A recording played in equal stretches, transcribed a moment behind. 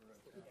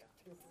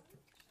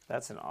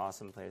That's an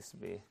awesome place to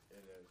be.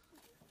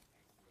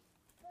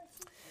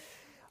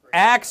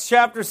 Acts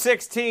chapter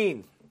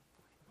 16.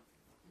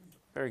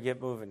 Better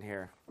get moving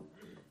here.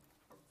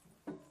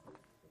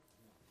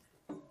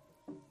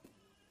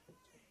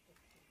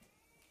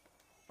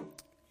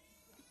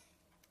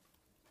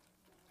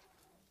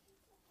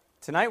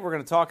 Tonight we're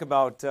going to talk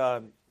about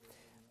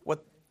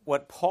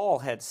what Paul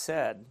had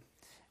said,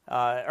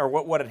 or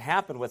what had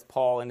happened with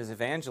Paul in his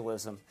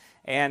evangelism.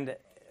 And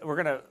we're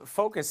going to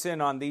focus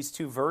in on these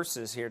two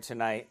verses here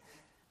tonight.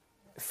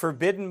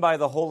 Forbidden by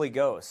the Holy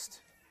Ghost.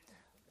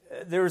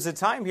 There was a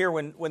time here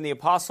when the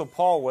Apostle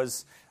Paul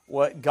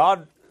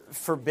God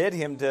forbid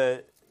him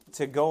to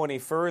go any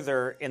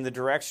further in the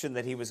direction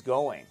that he was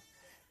going.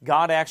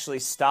 God actually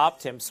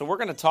stopped him. So we're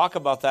going to talk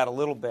about that a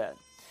little bit.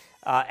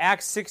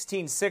 Acts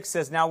 16:6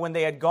 says, "Now when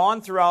they had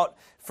gone throughout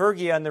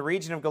Phrygia and the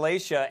region of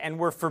Galatia and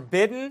were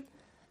forbidden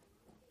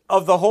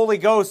of the Holy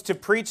Ghost to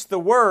preach the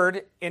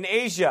word in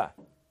Asia,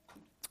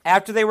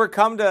 after they were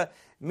come to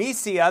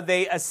Mysia,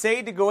 they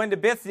essayed to go into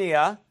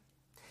Bithynia,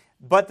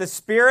 but the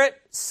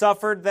Spirit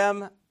suffered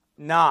them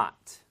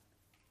not."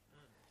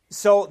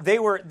 So they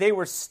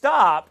were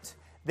stopped,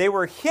 they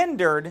were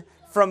hindered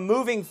from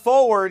moving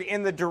forward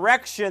in the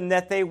direction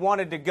that they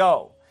wanted to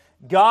go.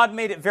 God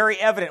made it very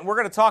evident. We're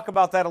going to talk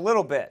about that a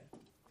little bit.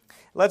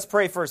 Let's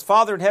pray first.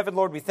 Father in heaven,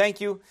 Lord, we thank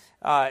you.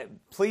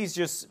 Please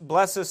just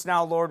bless us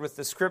now, Lord, with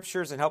the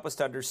Scriptures and help us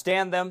to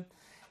understand them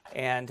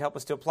and help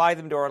us to apply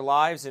them to our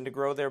lives and to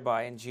grow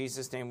thereby. In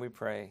Jesus' name we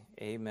pray.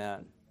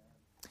 Amen.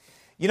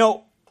 You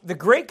know, the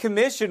Great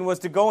Commission was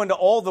to go into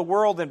all the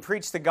world and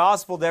preach the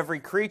gospel to every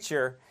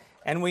creature.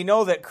 And we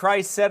know that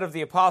Christ said of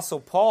the Apostle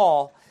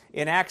Paul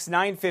in Acts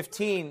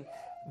 9:15,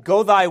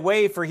 "Go thy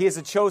way, for he is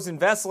a chosen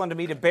vessel unto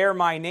me to bear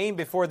my name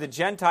before the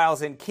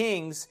Gentiles and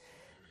kings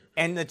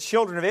and the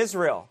children of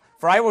Israel.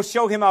 For I will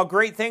show him how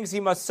great things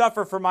he must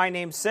suffer for my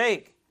name's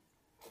sake."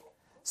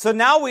 So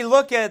now we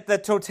look at the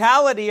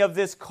totality of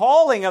this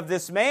calling of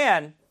this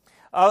man,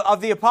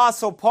 of the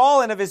Apostle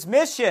Paul and of his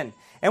mission.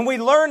 And we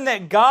learn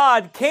that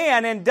God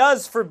can and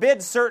does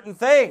forbid certain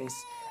things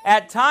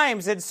at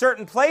times in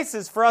certain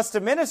places for us to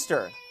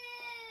minister.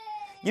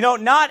 You know,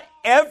 not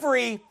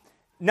every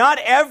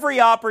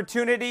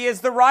opportunity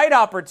is the right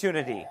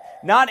opportunity.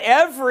 Not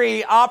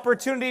every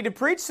opportunity to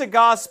preach the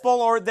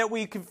gospel or that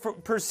we can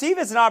perceive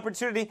as an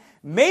opportunity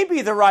may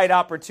be the right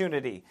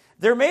opportunity.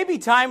 There may be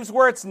times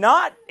where it's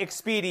not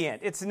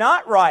expedient. It's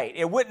not right.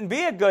 It wouldn't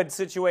be a good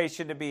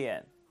situation to be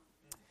in.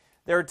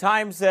 There are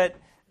times that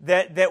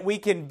we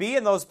can be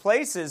in those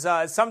places.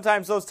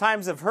 Sometimes those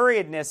times of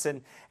hurriedness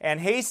and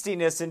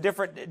hastiness and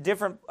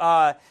different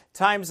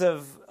times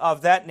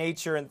of that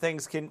nature and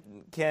things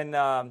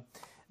can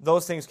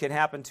those things can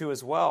happen too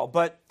as well.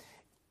 But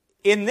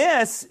in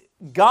this,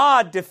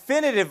 God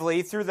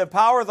definitively, through the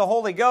power of the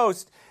Holy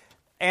Ghost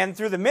and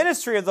through the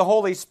ministry of the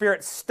Holy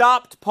Spirit,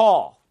 stopped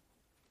Paul.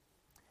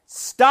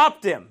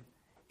 Stopped him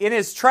in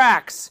his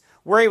tracks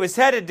where he was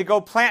headed to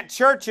go plant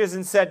churches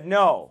and said,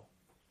 "No,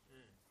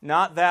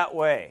 not that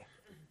way."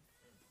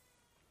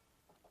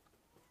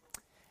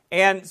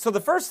 And so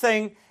the first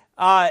thing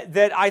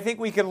that I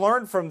think we can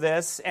learn from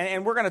this,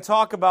 and we're going to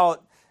talk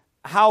about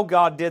how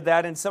God did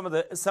that in some of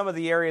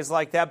the areas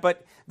like that.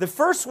 But the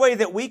first thing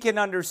that we can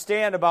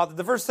understand about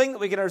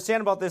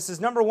this is,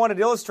 number one, it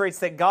illustrates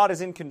that God is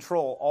in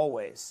control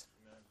always.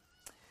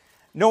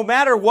 No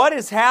matter what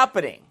is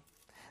happening,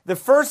 the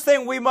first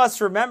thing we must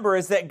remember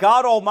is that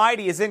God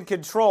Almighty is in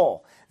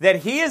control. That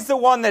He is the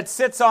one that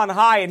sits on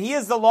high, and He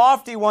is the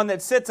lofty one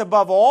that sits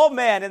above all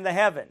men in the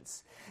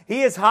heavens.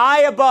 He is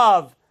high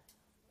above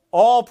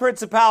all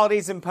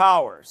principalities and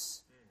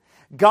powers.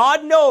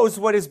 God knows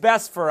what is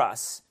best for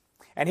us.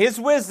 And His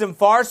wisdom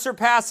far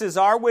surpasses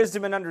our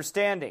wisdom and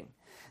understanding.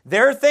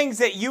 There are things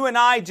that you and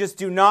I just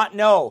do not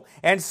know.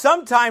 And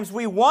sometimes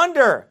we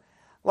wonder,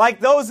 like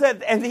those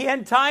that in the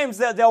end times,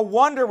 that they'll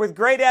wonder with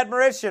great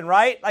admiration,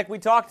 right? Like we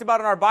talked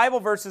about in our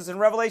Bible verses in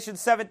Revelation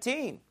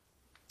 17.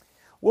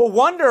 We'll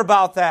wonder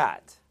about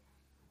that.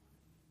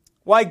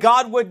 Why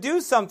God would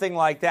do something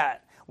like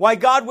that. Why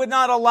God would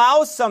not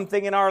allow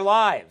something in our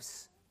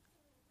lives.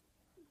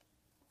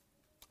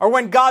 Or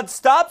when God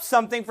stops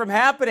something from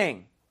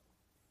happening.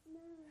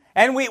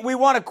 And we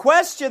want to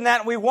question that,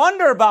 and we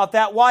wonder about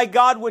that, why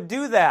God would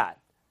do that.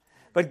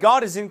 But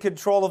God is in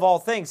control of all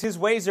things. His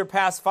ways are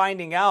past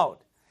finding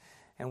out.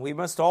 And we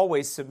must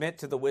always submit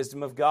to the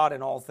wisdom of God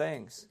in all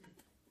things.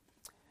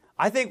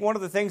 I think one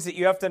of the things that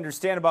you have to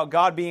understand about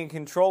God being in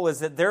control is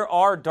that there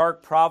are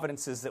dark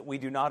providences that we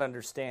do not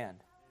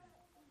understand.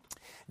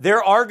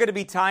 There are going to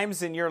be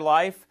times in your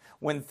life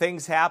when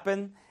things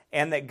happen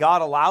and that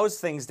God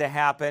allows things to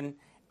happen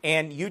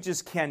and you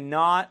just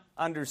cannot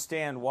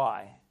understand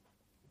why.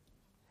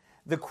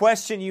 The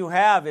question you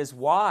have is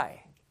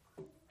why?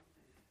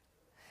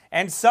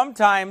 And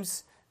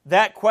sometimes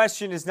that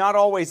question is not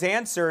always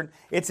answered.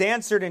 It's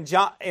answered in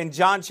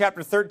John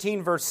chapter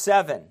 13, verse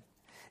 7.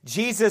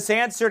 Jesus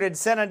answered and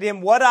said unto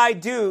him, "What I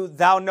do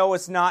thou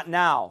knowest not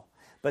now,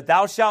 but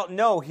thou shalt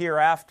know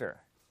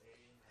hereafter."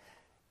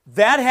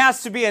 That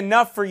has to be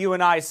enough for you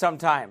and I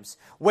sometimes.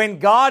 When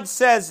God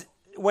says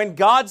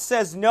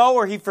no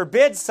or he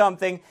forbids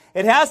something,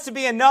 it has to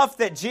be enough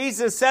that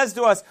Jesus says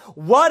to us,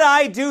 "What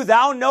I do,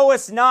 thou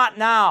knowest not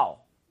now."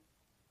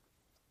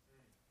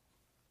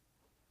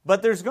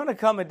 But there's going to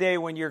come a day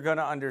when you're going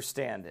to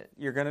understand it.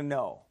 You're going to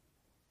know.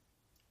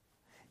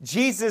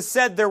 Jesus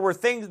said there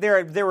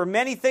were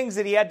many things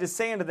that he had to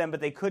say unto them, but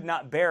they could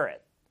not bear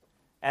it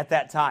at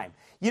that time.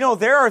 You know,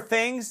 there are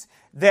things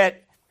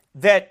that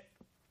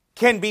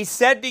can be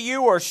said to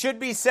you or should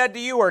be said to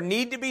you or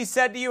need to be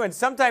said to you, and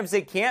sometimes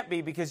they can't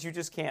be because you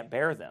just can't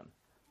bear them.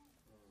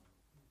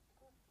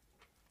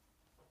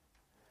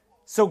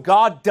 So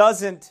God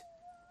doesn't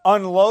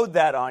unload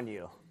that on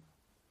you.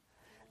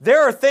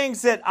 There are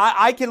things that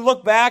I can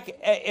look back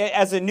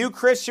as a new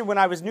Christian when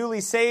I was newly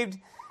saved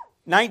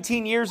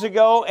 19 years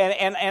ago,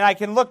 and I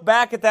can look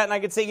back at that and I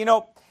can say, you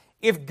know,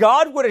 if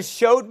God would have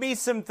showed me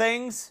some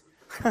things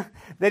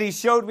that he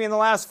showed me in the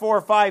last 4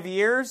 or 5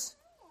 years,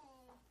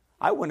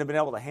 I wouldn't have been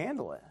able to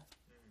handle it.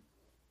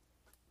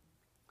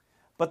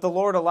 But the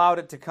Lord allowed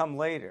it to come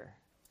later.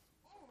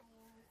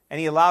 And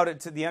he allowed it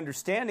to the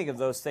understanding of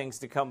those things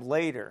to come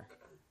later.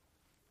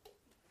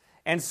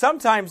 And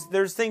sometimes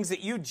there's things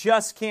that you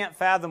just can't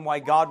fathom why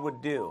God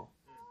would do.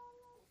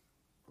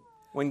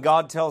 When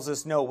God tells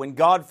us no, when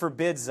God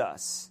forbids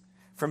us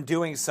from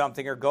doing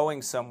something or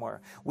going somewhere,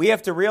 we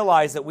have to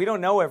realize that we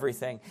don't know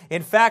everything.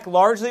 In fact,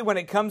 largely when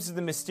it comes to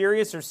the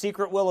mysterious or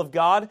secret will of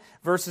God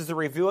versus the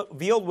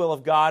revealed will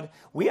of God,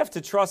 we have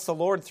to trust the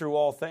Lord through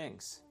all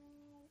things.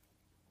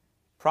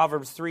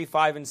 Proverbs 3,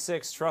 5, and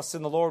 6, trust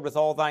in the Lord with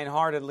all thine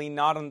heart and lean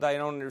not on thine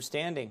own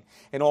understanding.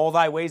 In all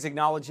thy ways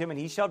acknowledge him and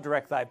he shall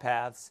direct thy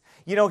paths.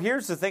 You know,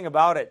 here's the thing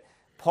about it.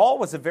 Paul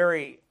was a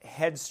very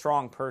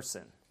headstrong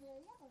person.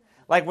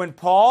 Like when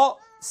Paul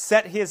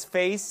set his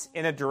face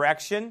in a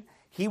direction,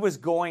 he was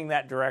going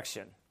that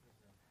direction.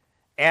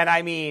 And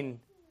I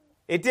mean,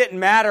 it didn't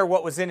matter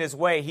what was in his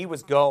way, he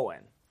was going.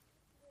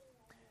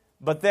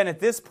 But then at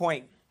this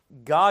point,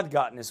 God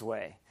got in his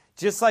way.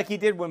 Just like he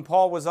did when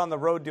Paul was on the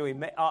road to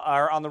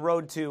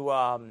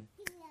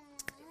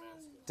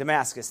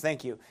Damascus.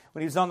 Thank you.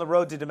 When he was on the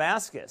road to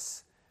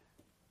Damascus,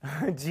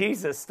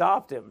 Jesus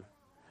stopped him.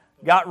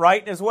 Got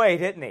right in his way,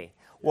 didn't he?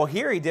 Well,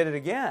 here he did it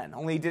again,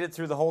 only he did it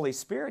through the Holy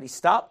Spirit. He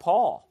stopped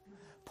Paul.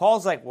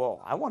 Paul's like,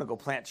 well, I want to go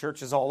plant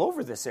churches all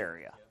over this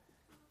area.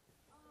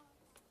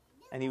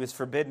 And he was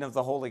forbidden of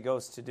the Holy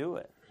Ghost to do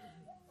it.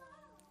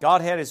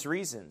 God had his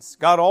reasons.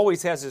 God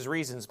always has his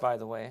reasons, by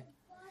the way.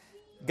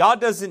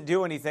 God doesn't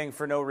do anything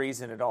for no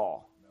reason at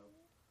all.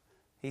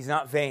 He's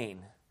not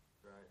vain.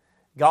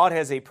 God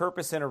has a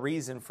purpose and a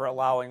reason for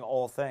allowing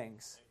all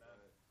things.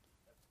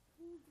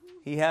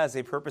 He has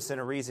a purpose and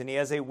a reason. He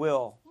has a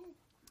will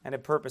and a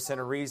purpose and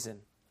a reason.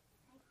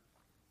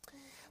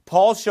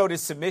 Paul showed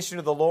his submission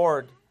to the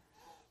Lord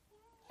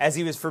as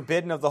he was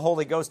forbidden of the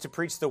Holy Ghost to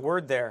preach the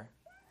word there.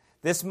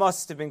 This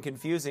must have been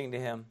confusing to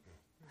him.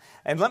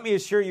 And let me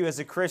assure you as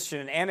a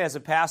Christian and as a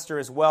pastor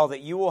as well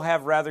that you will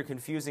have rather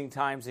confusing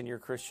times in your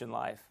Christian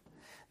life.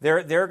 There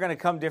are going to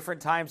come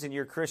different times in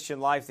your Christian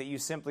life that you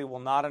simply will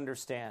not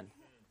understand.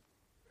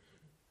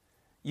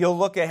 You'll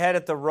look ahead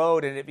at the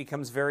road and it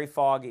becomes very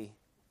foggy.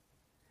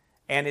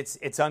 And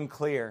it's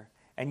unclear.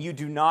 And you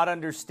do not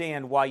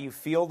understand why you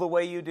feel the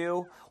way you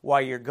do,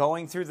 why you're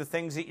going through the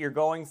things that you're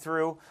going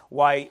through,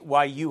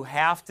 why you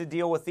have to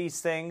deal with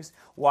these things,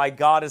 why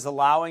God is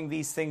allowing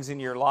these things in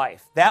your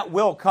life. That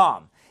will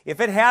come. If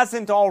it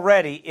hasn't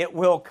already, it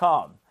will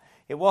come.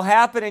 It will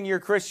happen in your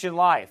Christian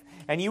life.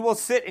 And you will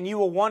sit and you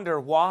will wonder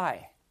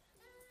why.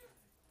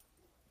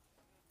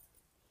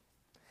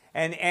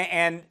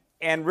 And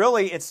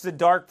really, it's the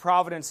dark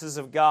providences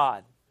of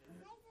God.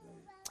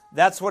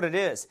 That's what it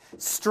is.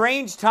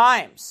 Strange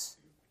times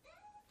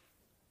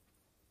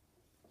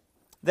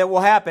that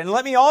will happen.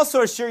 Let me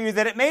also assure you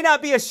that it may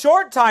not be a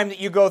short time that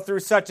you go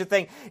through such a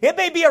thing. It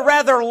may be a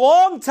rather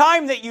long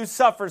time that you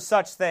suffer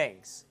such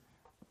things.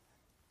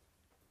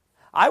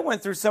 I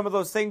went through some of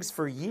those things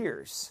for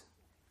years,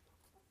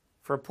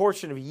 for a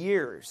portion of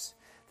years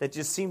that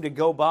just seemed to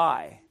go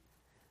by,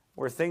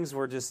 where things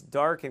were just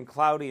dark and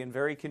cloudy and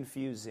very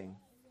confusing,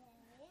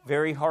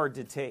 very hard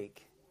to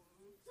take.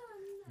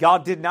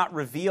 God did not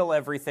reveal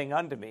everything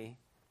unto me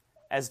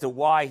as to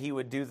why he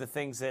would do the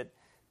things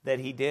that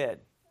he did.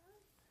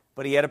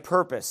 But he had a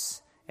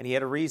purpose and he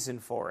had a reason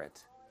for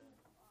it.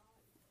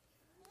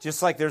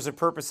 Just like there's a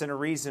purpose and a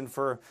reason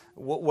for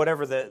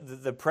whatever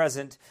the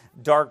present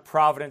dark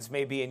providence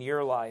may be in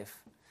your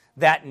life.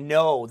 That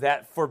no,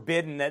 that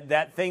forbidden,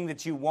 that thing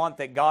that you want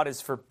that God has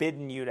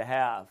forbidden you to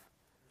have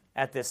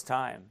at this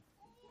time.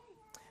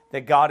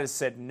 That God has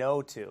said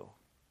no to.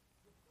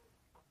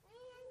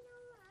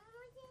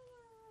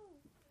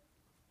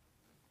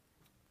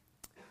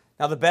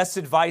 Now, the best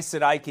advice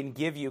that I can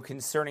give you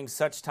concerning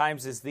such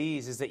times as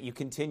these is that you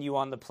continue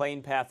on the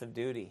plain path of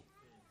duty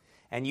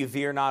and you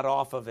veer not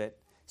off of it.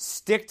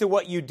 Stick to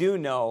what you do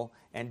know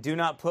and do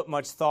not put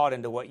much thought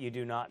into what you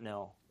do not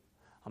know.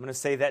 I'm going to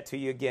say that to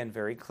you again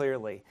very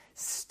clearly.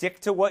 Stick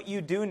to what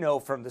you do know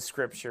from the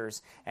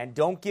Scriptures and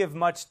don't give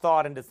much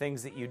thought into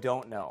things that you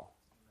don't know.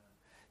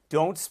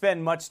 Don't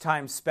spend much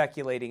time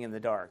speculating in the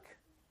dark.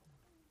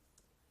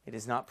 It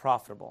is not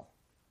profitable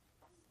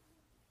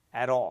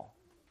at all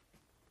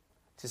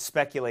to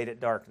speculate at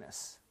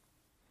darkness.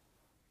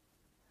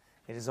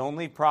 It is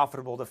only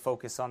profitable to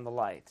focus on the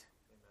light.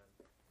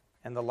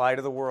 And the light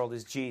of the world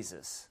is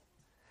Jesus.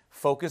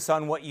 Focus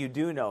on what you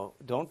do know.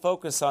 Don't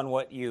focus on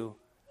what you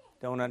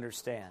don't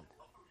understand.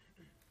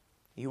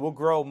 You will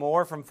grow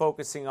more from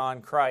focusing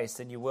on Christ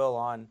than you will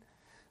on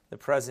the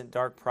present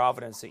dark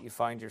providence that you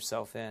find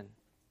yourself in.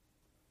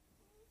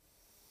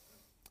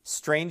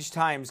 Strange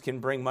times can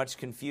bring much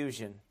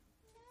confusion.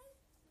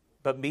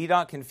 But be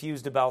not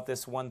confused about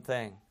this one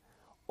thing.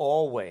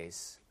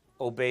 Always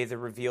obey the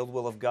revealed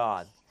will of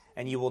God,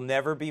 and you will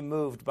never be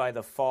moved by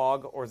the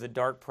fog or the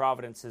dark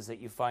providences that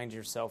you find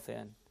yourself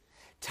in.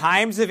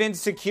 Times of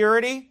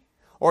insecurity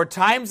or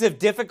times of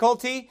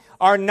difficulty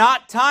are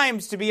not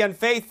times to be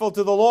unfaithful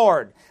to the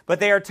Lord, but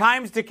they are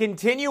times to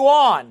continue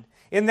on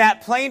in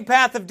that plain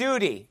path of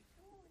duty.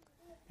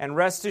 And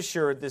rest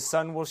assured, the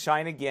sun will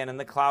shine again, and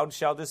the clouds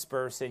shall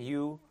disperse, and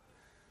you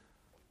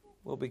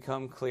will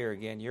become clear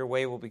again. Your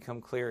way will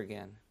become clear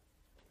again.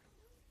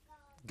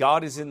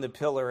 God is in the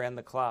pillar and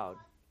the cloud.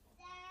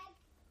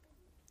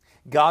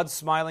 God's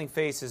smiling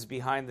face is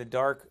behind the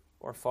dark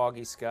or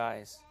foggy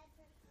skies.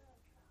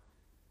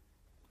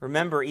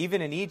 Remember,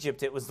 even in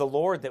Egypt, it was the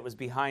Lord that was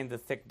behind the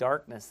thick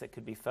darkness that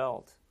could be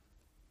felt.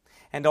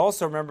 And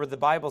also remember, the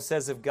Bible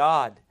says of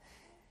God,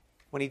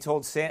 when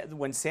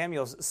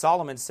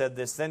Solomon said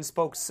this, then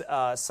spoke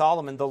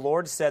Solomon, the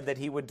Lord said that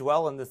he would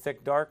dwell in the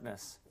thick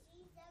darkness.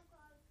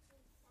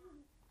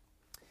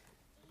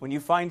 When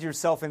you find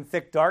yourself in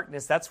thick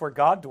darkness, that's where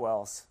God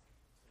dwells.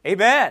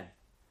 Amen.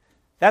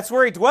 That's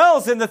where he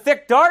dwells, in the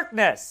thick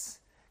darkness.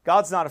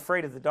 God's not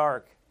afraid of the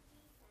dark.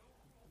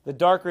 The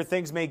darker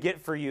things may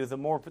get for you, the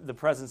more the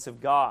presence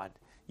of God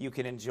you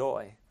can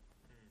enjoy.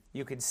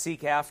 You can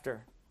seek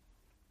after.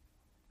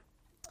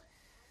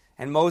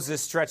 And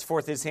Moses stretched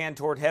forth his hand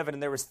toward heaven,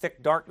 and there was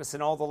thick darkness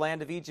in all the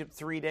land of Egypt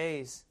 3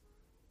 days.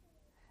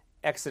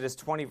 Exodus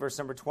 20, verse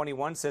number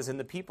 21 says, and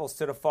the people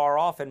stood afar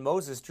off, and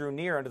Moses drew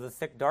near unto the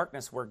thick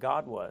darkness where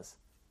God was.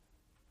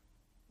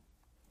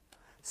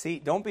 See,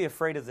 don't be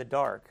afraid of the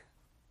dark.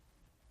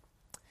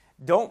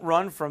 Don't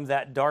run from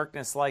that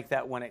darkness like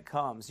that when it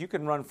comes. You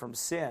can run from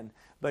sin,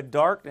 but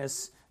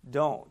darkness,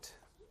 don't.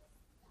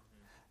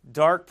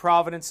 Dark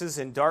providences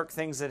and dark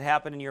things that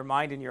happen in your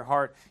mind and your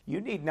heart, you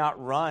need not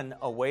run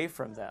away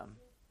from them,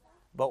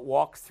 but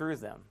walk through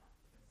them.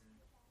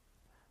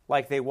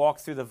 Like we walk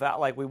through the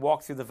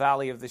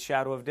valley of the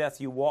shadow of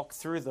death, you walk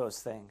through those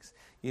things.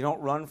 You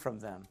don't run from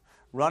them.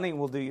 Running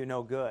will do you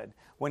no good.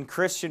 When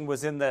Christian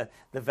was in the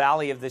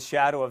valley of the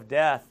shadow of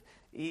death,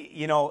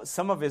 you know,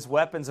 some of his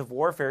weapons of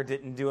warfare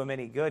didn't do him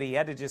any good. He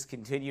had to just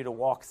continue to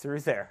walk through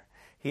there.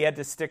 He had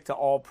to stick to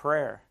all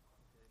prayer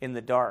in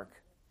the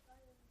dark.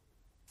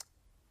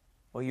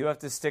 Well, you have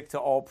to stick to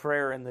all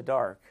prayer in the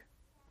dark.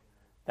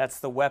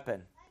 That's the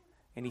weapon.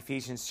 In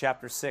Ephesians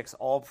chapter 6,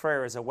 all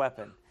prayer is a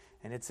weapon.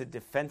 And it's a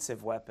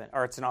defensive weapon,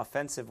 or it's an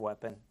offensive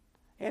weapon.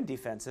 And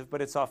defensive,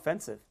 but it's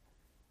offensive.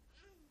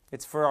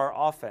 It's for our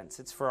offense.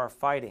 It's for our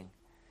fighting.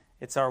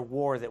 It's our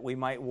war that we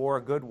might war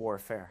a good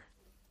warfare.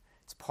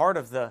 It's part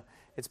of the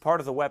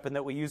weapon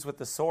that we use with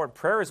the sword.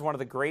 Prayer is one of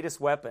the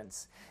greatest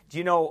weapons. Do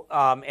you know?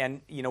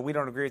 And you know, we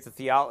don't agree with the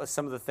theology,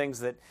 some of the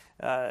things that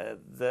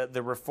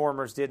the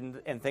reformers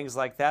did and things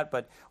like that.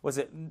 But was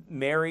it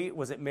Mary,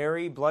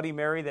 Bloody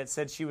Mary, that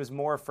said she was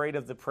more afraid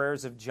of the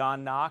prayers of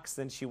John Knox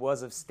than she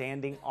was of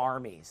standing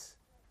armies?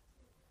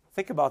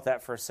 Think about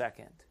that for a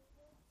second.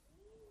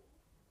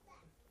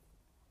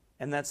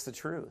 And that's the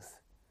truth.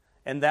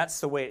 And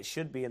that's the way it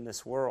should be in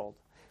this world.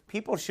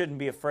 People shouldn't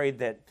be afraid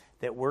that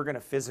we're going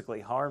to physically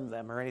harm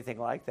them or anything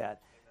like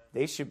that.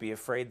 They should be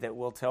afraid that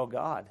we'll tell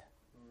God.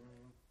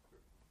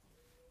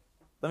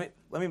 Let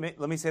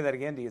me say that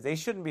again to you. They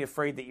shouldn't be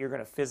afraid that you're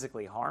going to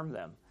physically harm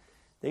them.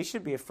 They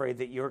should be afraid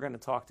that you're going to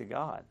talk to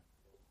God.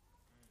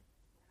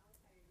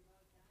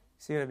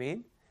 See what I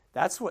mean?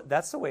 That's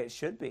the way it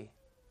should be.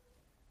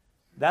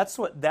 That's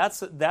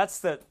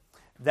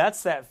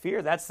that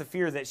fear. That's the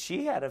fear that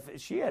she had.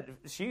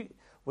 She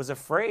was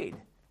afraid.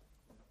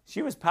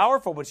 She was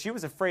powerful, but she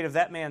was afraid of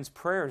that man's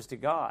prayers to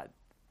God.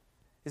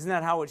 Isn't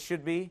that how it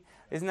should be?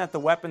 Isn't that the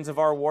weapons of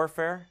our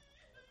warfare?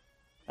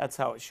 That's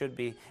how it should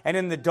be. And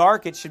in the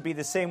dark, it should be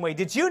the same way.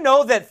 Did you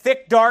know that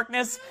thick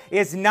darkness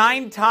is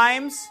 9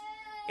 times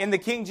in the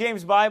King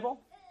James Bible?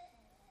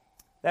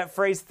 That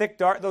phrase, thick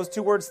dark, those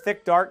 2 words,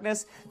 thick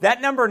darkness.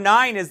 That number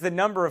 9 is the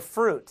number of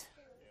fruit.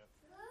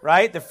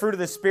 Right? The fruit of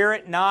the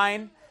Spirit,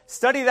 9.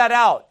 Study that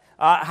out.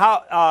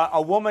 How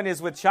a woman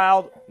is with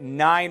child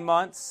 9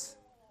 months.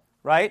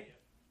 Right?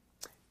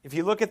 If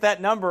you look at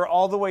that number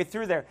all the way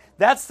through there,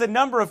 that's the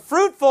number of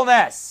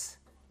fruitfulness.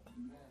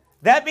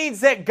 That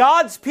means that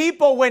God's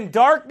people, when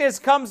darkness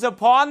comes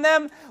upon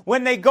them,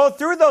 when they go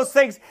through those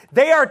things,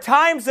 they are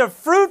times of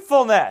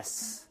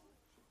fruitfulness.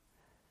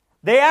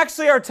 They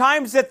actually are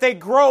times that they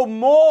grow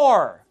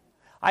more.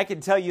 I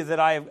can tell you that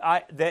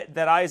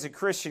I as a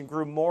Christian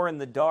grew more in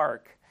the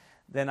dark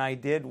than I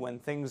did when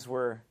things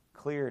were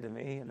clear to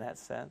me in that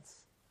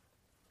sense.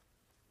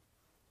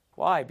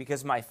 Why?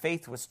 Because my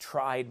faith was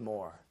tried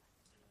more.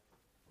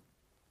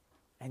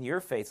 And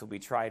your faith will be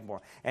tried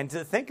more. And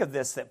to think of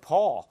this, that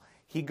Paul,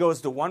 he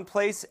goes to one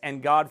place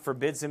and God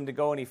forbids him to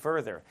go any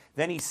further.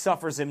 Then he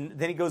suffers him.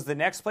 Then he goes to the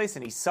next place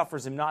and he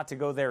suffers him not to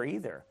go there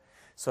either.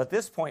 So at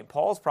this point,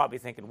 Paul's probably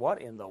thinking,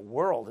 what in the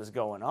world is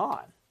going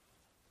on?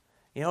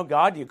 You know,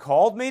 God, you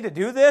called me to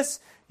do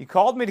this. You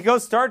called me to go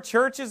start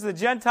churches of the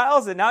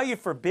Gentiles, and now you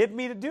forbid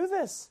me to do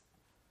this.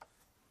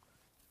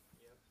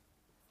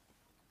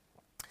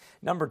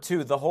 Number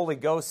 2, the Holy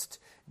Ghost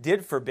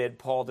did forbid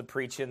Paul to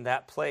preach in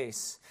that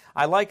place.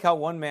 I like how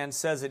one man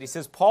says it. He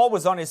says, Paul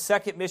was on his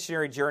second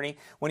missionary journey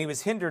when he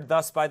was hindered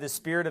thus by the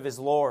Spirit of his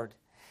Lord.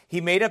 He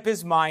made up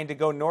his mind to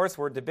go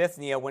northward to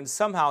Bithynia when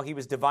somehow he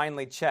was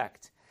divinely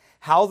checked.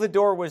 How the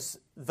door was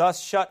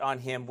thus shut on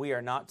him, we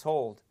are not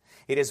told.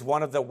 It is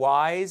one of the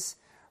wise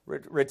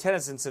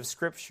reticence of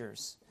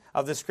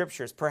the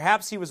Scriptures.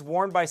 Perhaps he was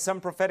warned by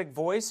some prophetic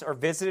voice or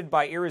visited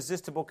by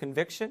irresistible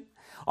conviction.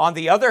 On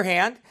the other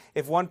hand,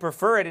 if one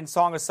prefer it in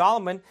Song of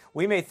Solomon,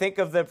 we may think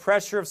of the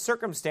pressure of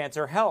circumstance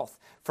or health.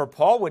 For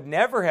Paul would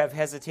never have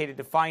hesitated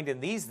to find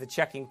in these the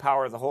checking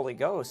power of the Holy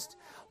Ghost.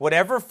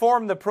 Whatever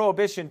form the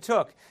prohibition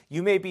took,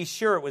 you may be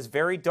sure it was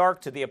very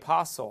dark to the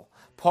apostle.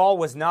 Paul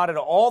was not at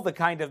all the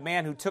kind of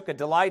man who took a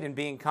delight in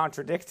being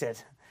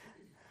contradicted.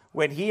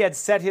 When he had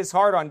set his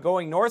heart on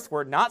going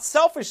northward, not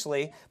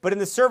selfishly, but in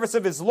the service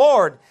of his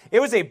Lord,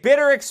 it was a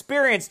bitter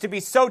experience to be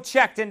so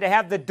checked and to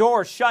have the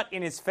door shut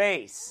in his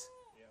face.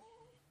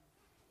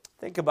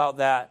 Think about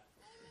that.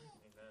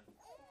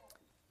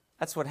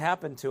 That's what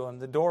happened to him.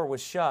 The door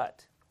was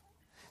shut.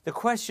 The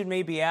question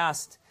may be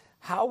asked,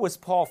 how was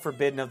Paul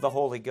forbidden of the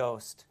Holy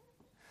Ghost?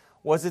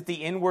 Was it the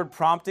inward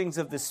promptings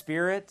of the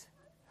Spirit?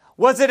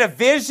 Was it a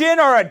vision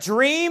or a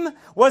dream?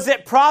 Was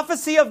it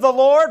prophecy of the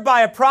Lord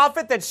by a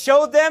prophet that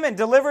showed them and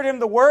delivered him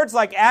the words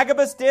like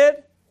Agabus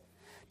did?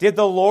 Did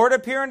the Lord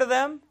appear unto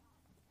them?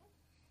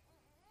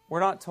 We're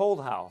not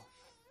told how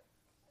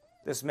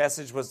this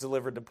message was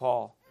delivered to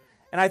Paul.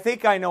 And I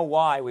think I know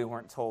why we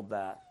weren't told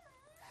that.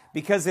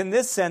 Because in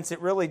this sense,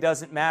 it really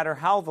doesn't matter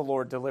how the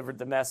Lord delivered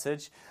the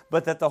message,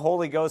 but that the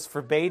Holy Ghost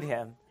forbade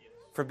him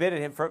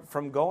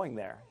from going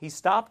there. He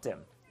stopped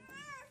him.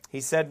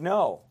 He said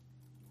no.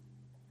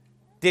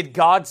 Did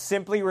God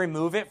simply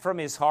remove it from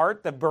his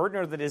heart, the burden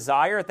or the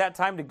desire at that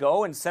time to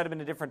go and set him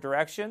in a different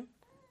direction?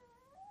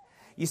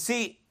 You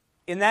see,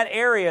 in that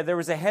area, there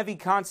was a heavy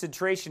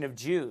concentration of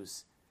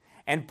Jews.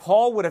 And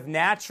Paul would have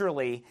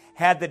naturally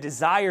had the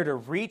desire to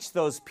reach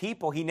those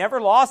people. He never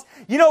lost.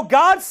 You know,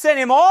 God sent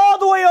him all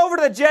the way over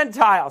to the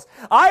Gentiles.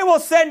 I will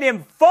send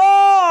him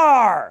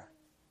far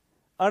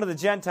unto the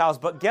Gentiles.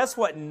 But guess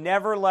what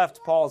never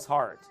left Paul's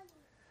heart?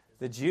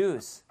 The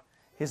Jews,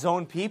 his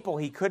own people.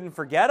 He couldn't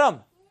forget them.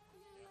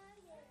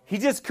 He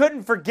just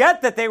couldn't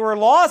forget that they were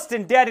lost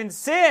and dead in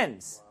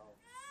sins.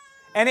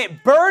 And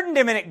it burdened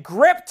him and it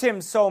gripped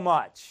him so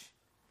much.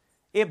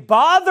 It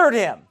bothered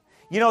him.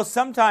 You know,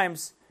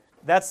 sometimes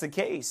that's the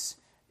case.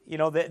 You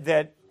know,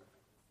 that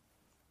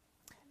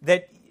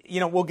you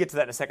know, we'll get to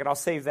that in a second. I'll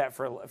save that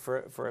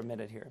for a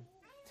minute here.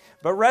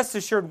 But rest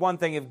assured one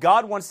thing, if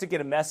God wants to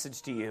get a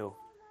message to you,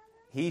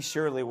 he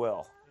surely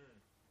will.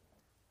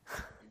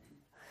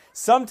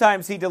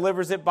 Sometimes he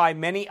delivers it by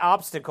many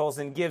obstacles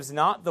and gives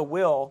not the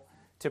will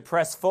to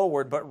press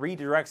forward, but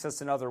redirects us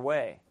another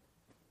way.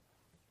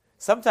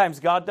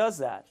 Sometimes God does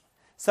that.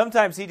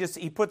 Sometimes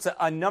he puts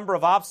a number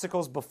of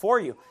obstacles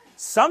before you.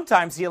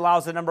 Sometimes he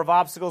allows a number of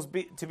obstacles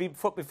to be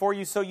put before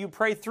you so you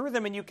pray through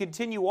them and you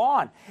continue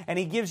on. And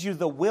he gives you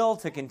the will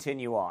to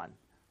continue on.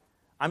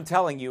 I'm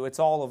telling you, it's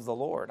all of the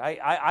Lord.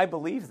 I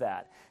believe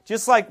that.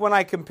 Just like when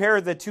I compare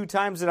the 2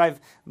 times that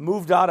I've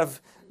moved out of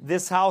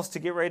this house to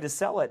get ready to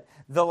sell it.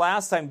 The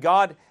last time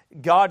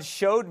God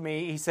showed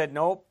me, he said,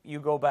 nope, you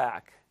go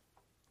back.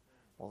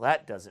 Well,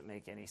 that doesn't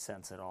make any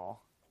sense at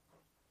all.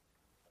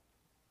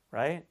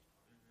 Right?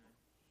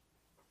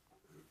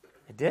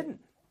 It didn't.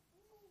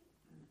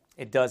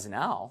 It does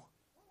now.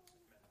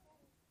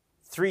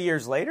 3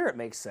 years later, it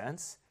makes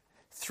sense.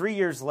 3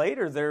 years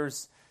later,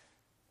 there's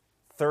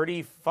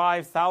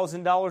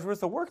 $35,000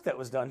 worth of work that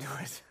was done to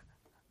it.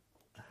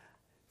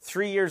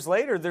 3 years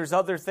later, there's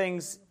other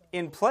things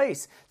in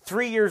place.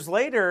 3 years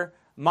later,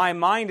 my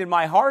mind and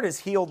my heart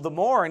has healed the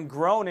more and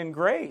grown in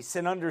grace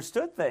and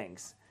understood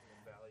things.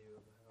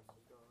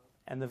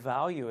 And the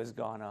value has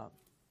gone up.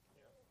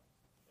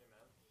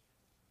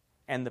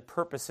 And the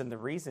purpose and the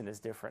reason is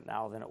different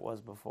now than it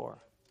was before.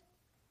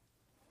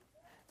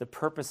 The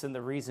purpose and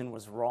the reason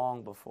was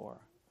wrong before.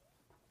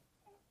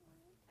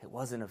 It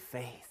wasn't of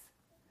faith.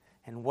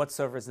 And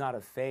whatsoever is not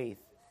of faith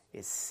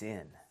is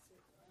sin.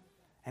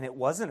 And it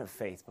wasn't of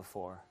faith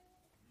before.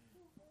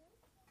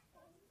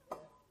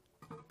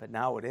 But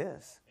now it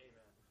is.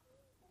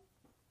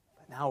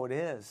 But now it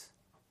is.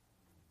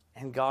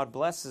 And God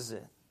blesses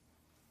it.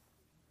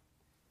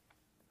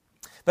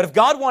 But if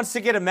God wants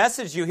to get a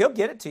message to you, He'll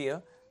get it to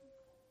you.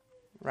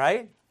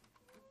 Right?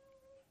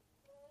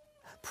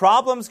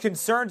 Problems,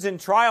 concerns, and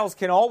trials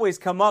can always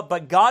come up,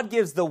 but God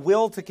gives the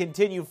will to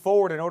continue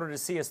forward in order to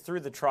see us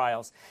through the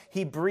trials.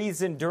 He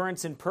breathes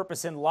endurance and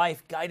purpose in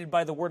life, guided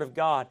by the Word of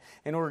God,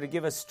 in order to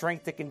give us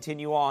strength to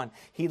continue on.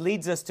 He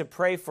leads us to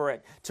pray for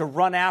it, to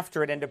run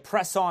after it, and to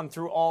press on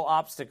through all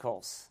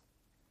obstacles.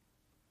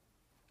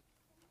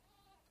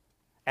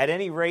 At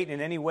any rate,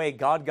 in any way,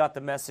 God got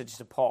the message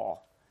to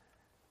Paul,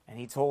 and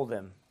He told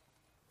him,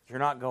 you're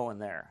not going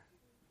there.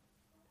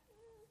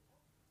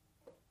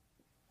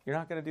 You're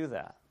not going to do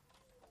that.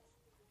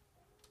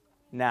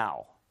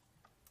 Now.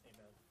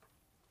 Amen.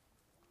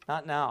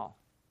 Not now.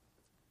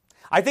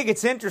 I think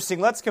it's interesting.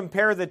 Let's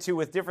compare the two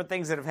with different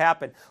things that have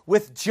happened.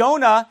 With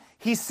Jonah,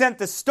 he sent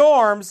the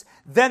storms,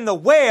 then the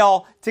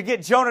whale, to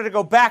get Jonah to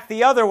go back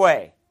the other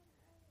way.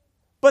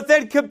 But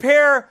then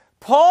compare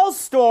Paul's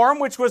storm,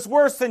 which was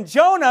worse than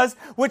Jonah's,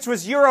 which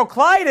was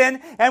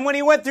Euroclydon. And when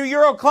he went through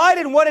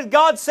Euroclydon, what did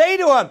God say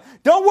to him?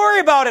 Don't worry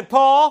about it,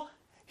 Paul.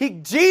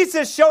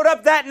 Jesus showed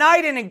up that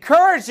night and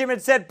encouraged him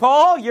and said,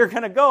 Paul, you're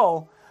going to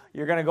go.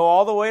 You're going to go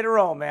all the way to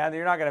Rome, man.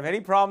 You're not going to have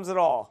any problems at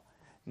all.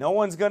 No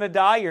one's going to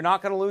die. You're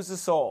not going to lose a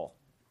soul.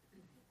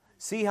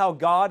 See how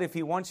God, if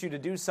He wants you to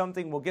do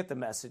something, will get the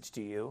message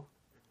to you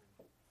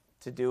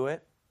to do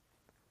it.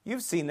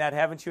 You've seen that,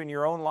 haven't you, in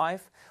your own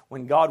life?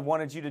 When God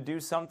wanted you to do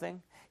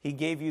something, He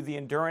gave you the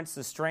endurance,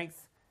 the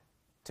strength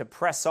to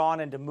press on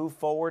and to move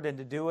forward and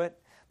to do it.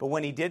 But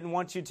when He didn't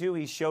want you to,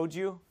 He showed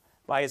you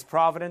by His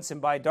providence and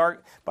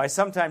by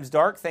sometimes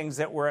dark things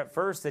that were at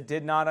first that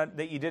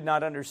you did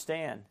not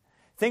understand.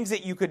 Things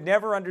that you could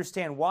never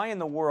understand. Why in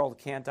the world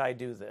can't I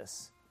do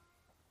this?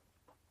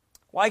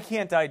 Why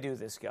can't I do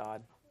this,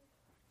 God?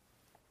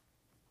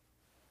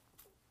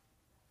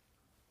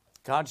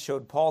 God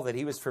showed Paul that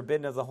he was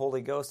forbidden of the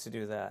Holy Ghost to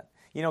do that.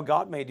 You know,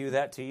 God may do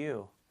that to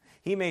you.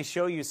 He may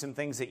show you some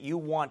things that you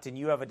want and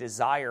you have a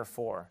desire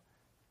for,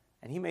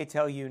 and He may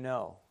tell you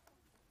no.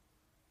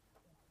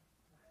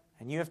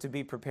 And you have to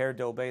be prepared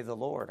to obey the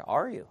Lord.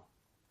 Are you?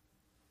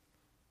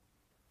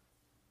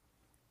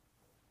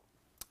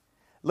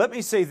 Let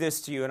me say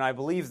this to you, and I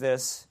believe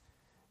this,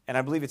 and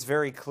I believe it's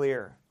very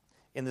clear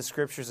in the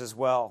Scriptures as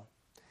well.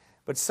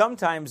 But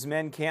sometimes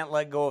men can't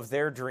let go of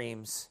their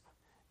dreams,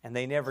 and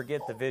they never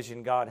get the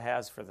vision God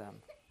has for them.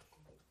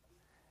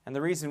 And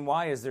the reason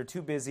why is they're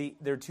too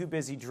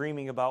busy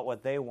dreaming about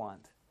what they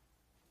want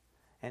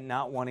and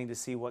not wanting to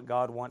see what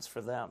God wants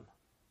for them.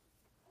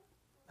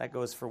 That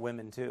goes for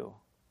women too.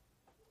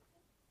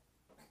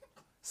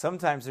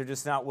 Sometimes they're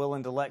just not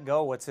willing to let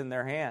go what's in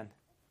their hand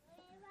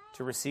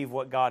to receive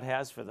what God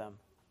has for them.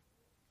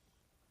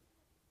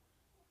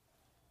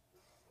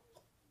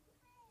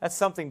 That's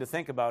something to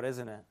think about,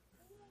 isn't it?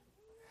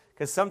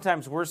 Because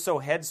sometimes we're so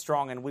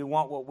headstrong and we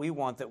want what we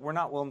want that we're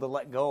not willing to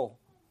let go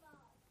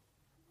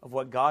of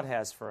what God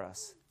has for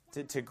us,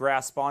 to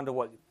grasp onto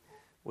what,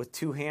 with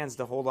two hands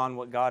to hold on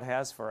what God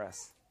has for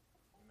us.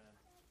 Amen.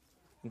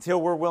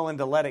 Until we're willing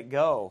to let it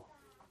go,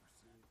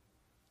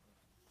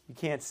 you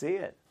can't see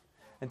it.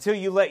 Until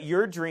you let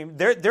your dream...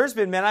 There's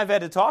been men I've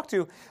had to talk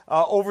to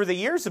over the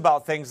years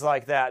about things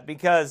like that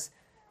because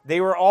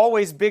they were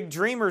always big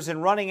dreamers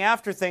and running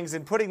after things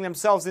and putting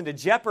themselves into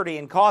jeopardy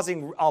and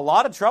causing a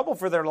lot of trouble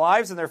for their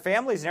lives and their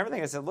families and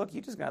everything. I said, look,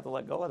 you're just going to have to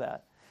let go of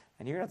that.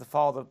 And you're going to have to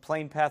follow the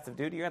plain path of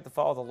duty. You're going to have to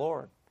follow the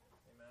Lord.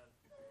 Amen.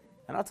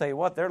 And I'll tell you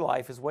what, their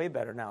life is way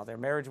better now. Their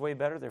marriage way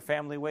better. Their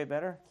family way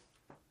better.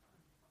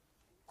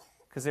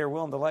 Because they were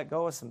willing to let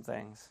go of some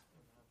things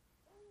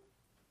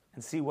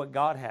and see what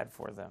God had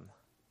for them.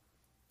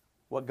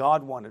 What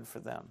God wanted for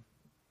them.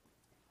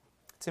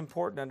 It's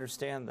important to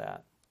understand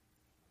that.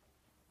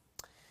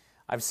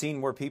 I've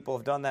seen where people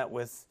have done that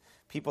with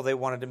people they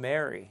wanted to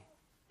marry.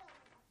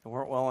 They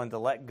weren't willing to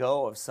let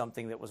go of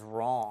something that was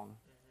wrong.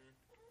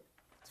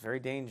 It's very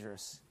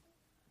dangerous.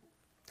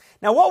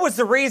 Now, what was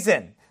the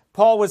reason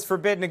Paul was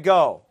forbidden to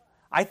go?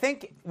 I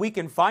think we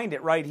can find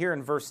it right here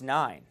in verse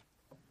 9.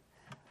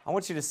 I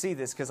want you to see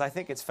this because I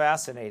think it's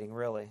fascinating,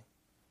 really.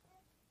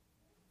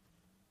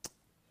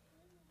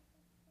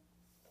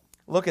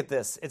 Look at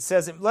this. It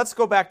says, let's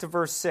go back to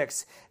verse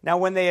 6. Now,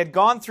 when they had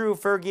gone through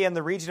Phrygia and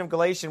the region of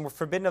Galatia and were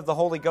forbidden of the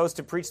Holy Ghost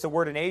to preach the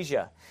word in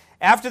Asia,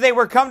 after they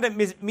were come to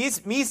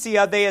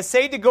Mysia, they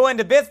essayed to go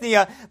into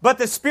Bithynia, but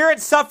the Spirit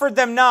suffered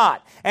them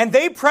not. And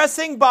they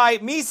passing by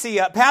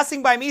Mysia,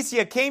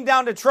 came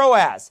down to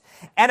Troas.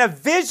 And a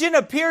vision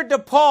appeared to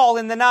Paul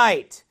in the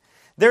night.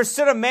 There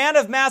stood a man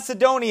of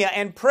Macedonia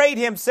and prayed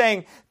him,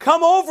 saying,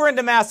 come over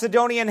into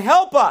Macedonia and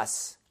help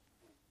us.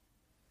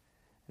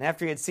 And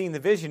after he had seen the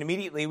vision,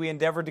 immediately we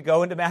endeavored to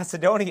go into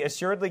Macedonia,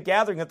 assuredly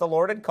gathering that the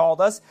Lord had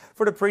called us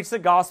for to preach the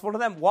gospel to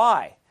them.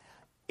 Why?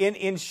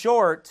 In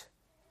short,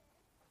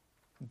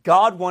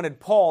 God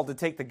wanted Paul to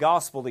take the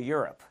gospel to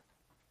Europe.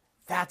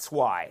 That's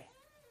why.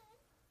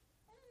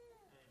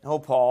 No,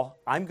 Paul,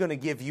 I'm going to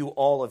give you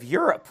all of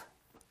Europe.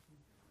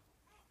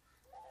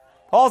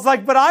 Paul's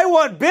like, but I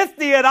want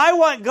Bithynia and I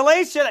want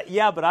Galatia.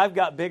 Yeah, but I've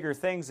got bigger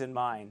things in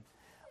mind.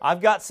 I've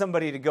got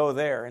somebody to go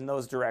there in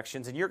those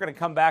directions, and you're going to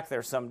come back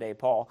there someday,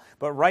 Paul.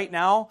 But right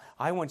now,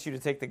 I want you to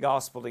take the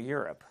gospel to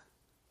Europe.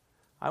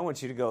 I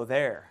want you to go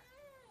there.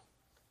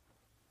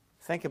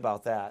 Think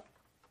about that.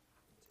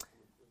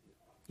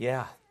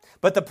 Yeah.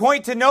 But the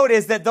point to note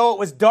is that though it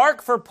was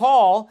dark for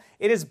Paul,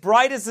 it is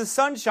bright as the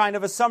sunshine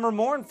of a summer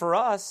morn for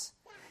us.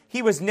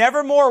 He was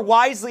never more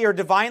wisely or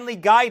divinely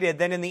guided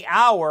than in the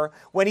hour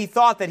when he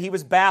thought that he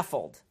was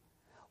baffled.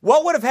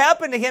 What would have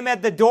happened to him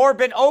had the door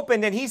been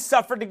opened and he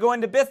suffered to go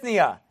into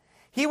Bithynia?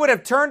 He would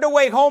have turned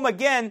away home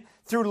again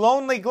through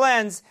lonely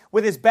glens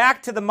with his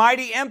back to the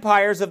mighty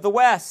empires of the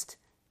West.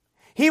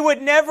 He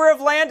would never have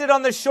landed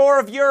on the shore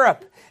of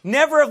Europe,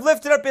 never have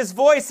lifted up his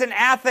voice in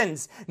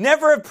Athens,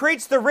 never have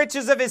preached the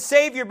riches of his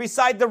Savior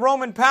beside the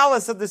Roman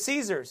palace of the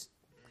Caesars.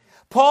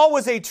 Paul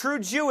was a true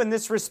Jew in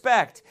this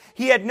respect.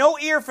 He had no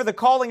ear for the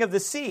calling of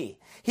the sea.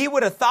 He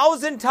would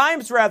 1,000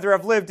 times rather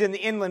have lived in the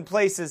inland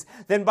places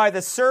than by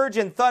the surge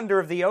and thunder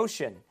of the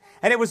ocean.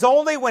 And it was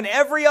only when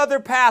every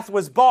other path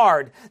was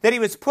barred that he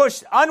was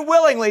pushed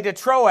unwillingly to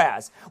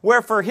Troas,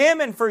 where for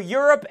him and for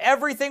Europe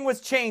everything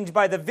was changed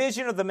by the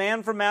vision of the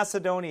man from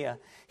Macedonia.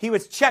 He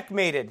was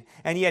checkmated,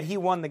 and yet he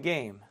won the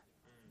game.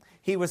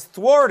 He was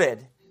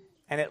thwarted,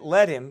 and it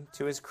led him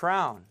to his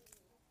crown.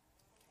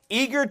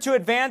 Eager to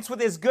advance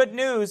with his good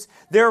news,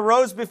 there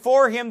arose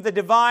before him the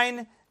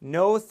divine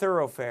no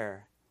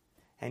thoroughfare.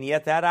 And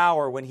yet that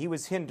hour when he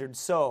was hindered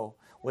so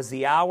was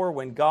the hour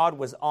when God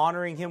was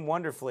honoring him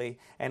wonderfully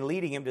and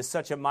leading him to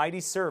such a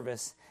mighty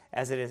service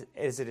as it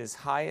is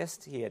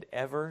highest he had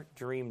ever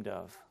dreamed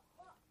of.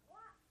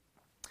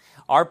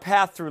 Our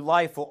path through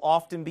life will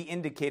often be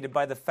indicated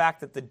by the fact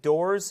that the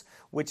doors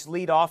which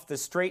lead off the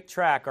straight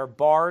track are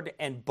barred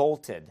and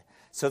bolted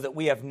so that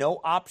we have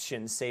no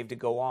option save to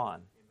go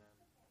on.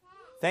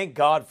 Thank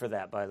God for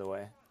that, by the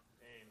way.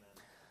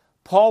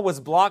 Paul was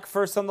blocked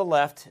first on the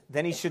left,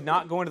 then he should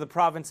not go into the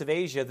province of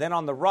Asia, then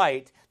on the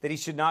right, that he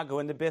should not go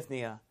into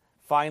Bithynia.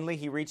 Finally,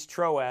 he reached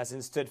Troas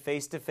and stood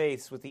face to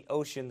face with the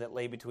ocean that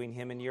lay between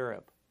him and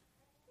Europe.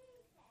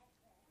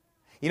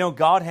 You know,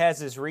 God has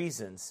his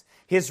reasons.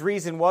 His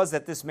reason was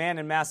that this man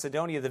in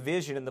Macedonia, the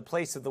vision and the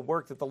place of the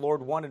work that the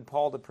Lord wanted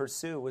Paul to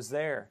pursue was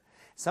there.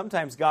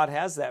 Sometimes God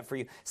has that for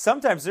you.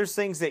 Sometimes there's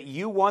things that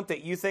you want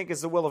that you think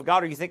is the will of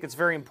God or you think it's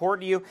very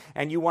important to you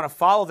and you want to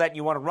follow that and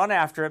you want to run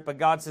after it, but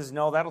God says,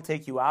 no, that'll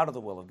take you out of the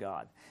will of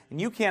God.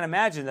 And you can't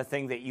imagine the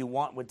thing that you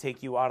want would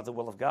take you out of the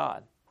will of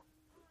God.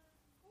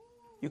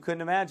 You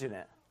couldn't imagine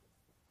it.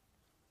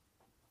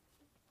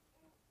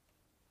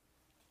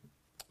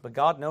 But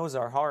God knows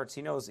our hearts.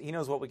 He knows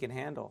what we can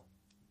handle.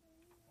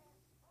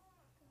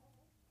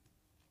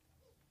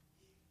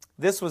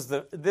 This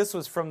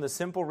was from the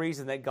simple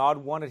reason that God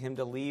wanted him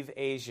to leave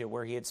Asia,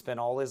 where he had spent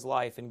all his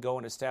life, and go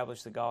and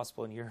establish the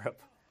gospel in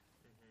Europe.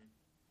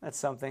 That's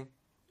something.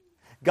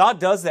 God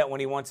does that when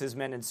he wants his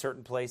men in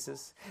certain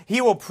places. He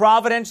will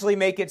providentially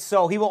make it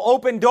so. He will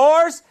open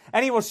doors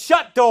and he will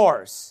shut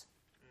doors.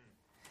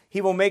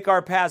 He will make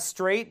our paths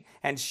straight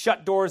and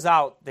shut doors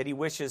out that he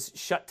wishes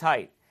shut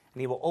tight. And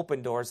he will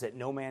open doors that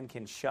no man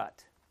can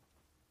shut.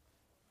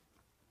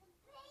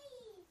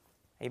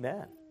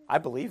 Amen. I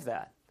believe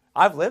that.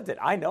 I've lived it.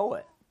 I know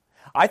it.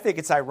 I think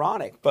it's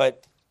ironic,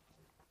 but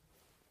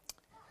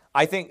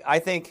I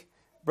think,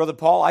 Brother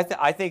Paul,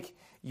 I think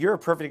you're a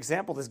perfect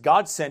example of this.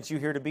 God sent you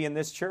here to be in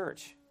this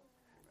church.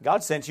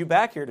 God sent you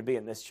back here to be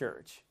in this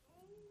church.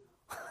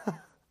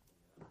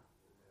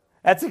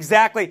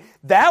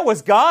 That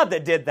was God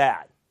that did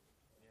that.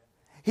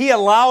 He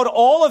allowed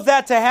all of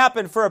that to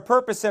happen for a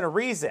purpose and a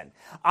reason.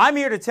 I'm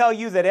here to tell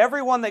you that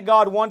everyone that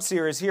God wants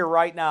here is here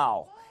right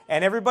now.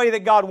 And everybody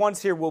that God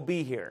wants here will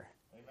be here.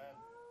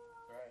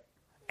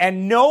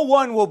 And no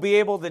one will be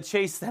able to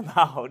chase them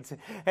out.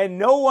 And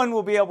no one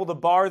will be able to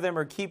bar them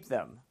or keep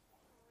them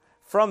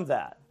from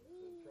that.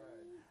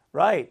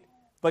 Right.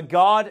 But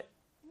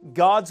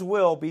God's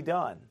will be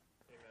done.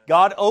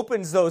 God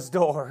opens those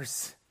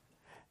doors.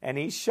 And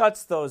he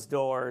shuts those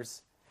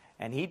doors.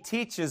 And he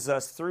teaches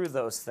us through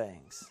those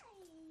things.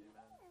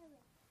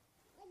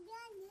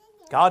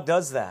 God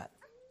does that.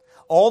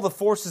 All the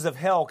forces of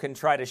hell can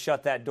try to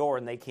shut that door,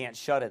 and they can't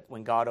shut it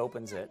when God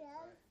opens it.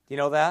 Do you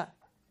know that?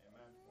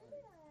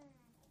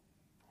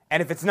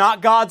 And if it's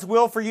not God's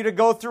will for you to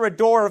go through a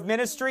door of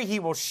ministry, he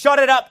will shut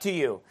it up to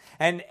you.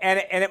 And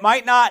it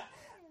might not,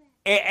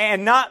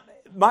 and not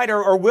might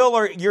or will,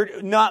 or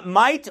you're not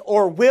might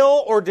or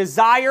will or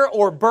desire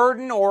or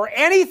burden or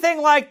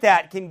anything like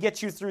that can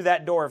get you through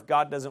that door if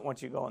God doesn't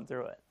want you going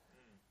through it.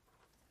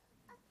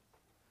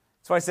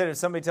 So I said, if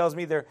somebody tells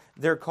me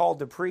they're called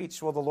to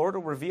preach, well, the Lord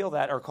will reveal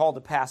that, or called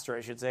to pastor,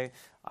 I should say.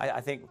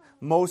 I think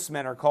most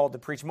men are called to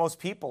preach. Most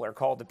people are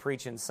called to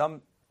preach in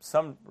some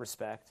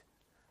respect,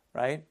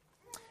 right?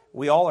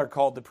 We all are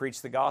called to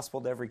preach the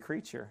gospel to every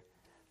creature.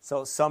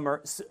 So some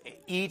are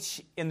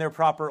each in their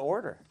proper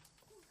order.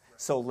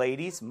 So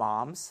ladies,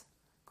 moms,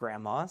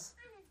 grandmas,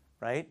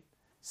 right?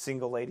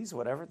 Single ladies,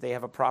 whatever, they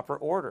have a proper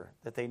order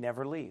that they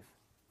never leave,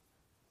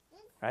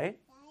 right?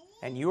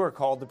 And you are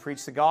called to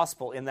preach the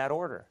gospel in that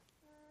order.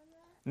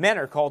 Men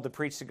are called to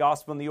preach the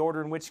gospel in the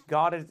order in which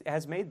God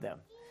has made them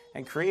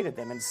and created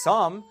them, and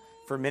some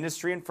for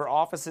ministry and for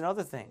office and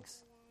other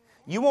things.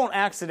 You won't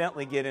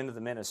accidentally get into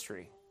the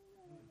ministry.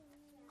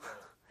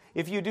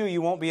 If you do,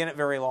 you won't be in it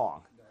very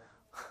long.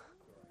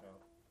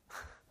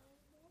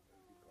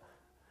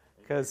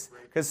 Because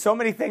so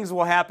many things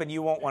will happen,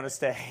 you won't want to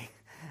stay.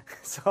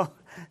 So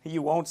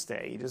you won't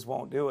stay. You just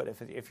won't do it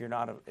if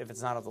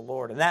it's not of the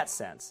Lord in that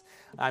sense.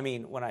 I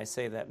mean, when I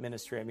say that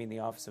ministry, I mean the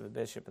office of a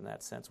bishop in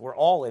that sense. We're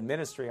all in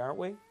ministry, aren't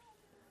we?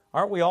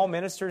 Aren't we all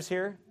ministers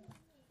here?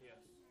 Yes.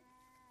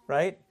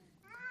 Right?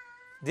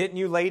 Didn't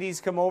you ladies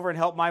come over and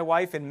help my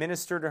wife and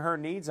minister to her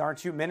needs?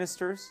 Aren't you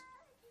ministers?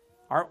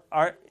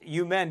 Aren't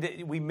you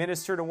men, we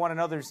minister to one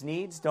another's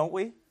needs, don't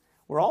we?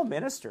 We're all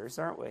ministers,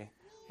 aren't we?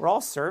 We're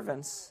all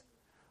servants.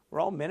 We're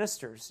all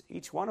ministers,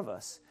 each one of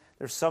us.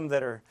 There's some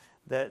that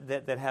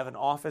have an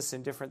office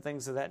and different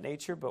things of that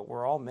nature, but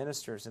we're all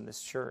ministers in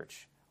this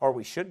church. Or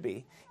we should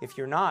be. If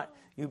you're not,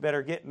 you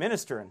better get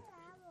ministering.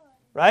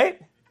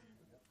 Right?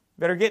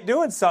 Better get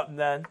doing something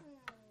then.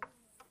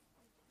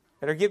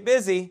 Better get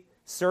busy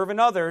serving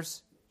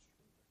others.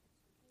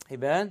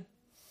 Amen?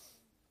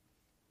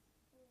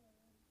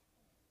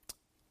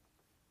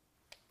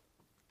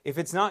 If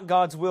it's not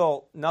God's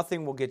will,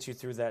 nothing will get you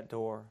through that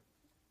door.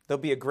 There'll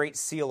be a great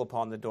seal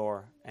upon the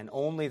door, and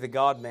only the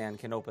God-man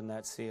can open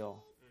that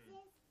seal.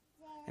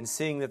 And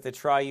seeing that the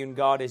triune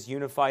God is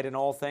unified in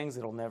all things,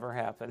 it'll never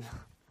happen.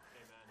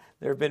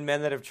 There have been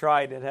men that have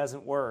tried, it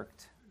hasn't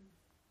worked.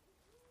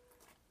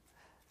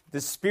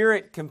 The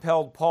Spirit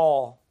compelled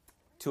Paul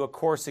to a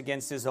course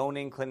against his own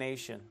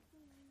inclination.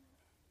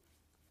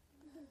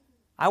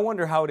 I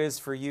wonder how it is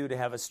for you to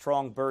have a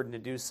strong burden to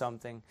do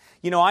something.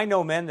 You know, I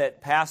know men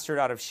that pastored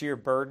out of sheer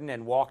burden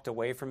and walked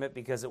away from it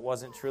because it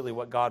wasn't truly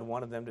what God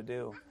wanted them to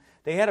do.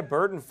 They had a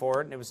burden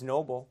for it and it was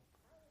noble,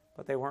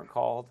 but they weren't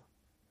called.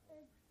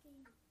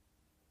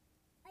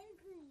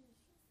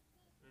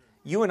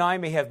 You and I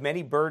may have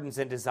many burdens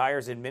and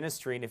desires in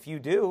ministry, and if you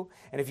do,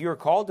 and if you are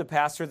called to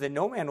pastor, then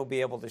no man will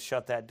be able to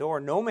shut that door.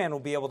 No man will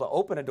be able to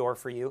open a door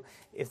for you.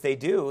 If they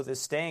do, the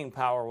staying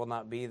power will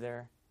not be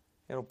there.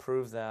 It'll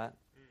prove that.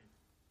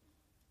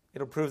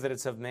 It'll prove that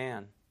it's of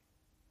man.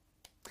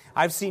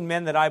 I've seen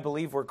men that I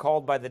believe were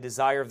called by the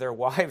desire of their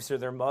wives or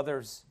their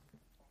mothers,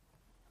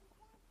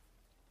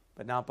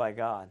 but not by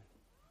God.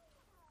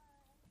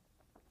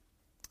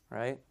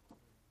 Right?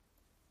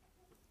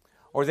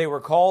 Or they were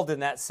called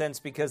in that sense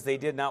because they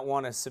did not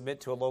want to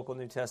submit to a local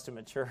New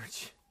Testament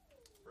church.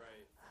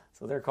 Right.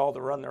 So they're called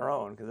to run their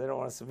own because they don't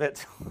want to submit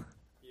to them.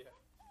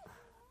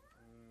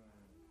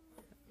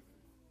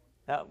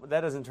 Yeah.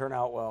 That doesn't turn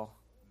out well.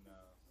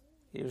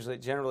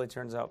 Generally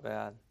turns out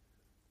bad.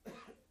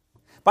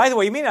 By the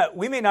way,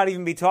 we may not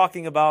even be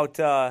talking about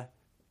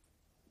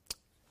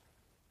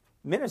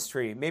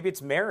ministry. Maybe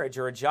it's marriage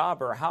or a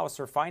job or a house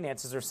or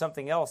finances or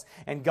something else,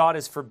 and God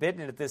has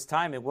forbidden it at this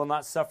time and will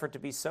not suffer it to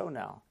be so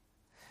now.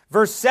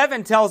 Verse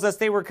 7 tells us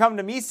they were come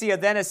to Mysia,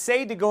 then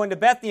essayed to go into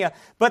Bithynia,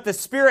 but the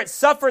Spirit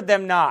suffered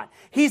them not.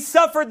 He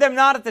suffered them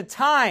not at the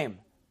time.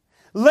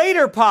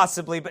 Later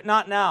possibly, but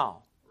not now.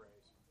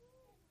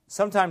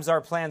 Sometimes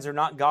our plans are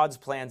not God's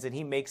plans, and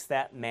He makes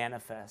that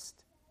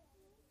manifest.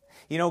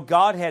 You know,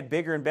 God had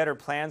bigger and better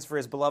plans for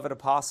His beloved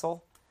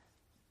apostle,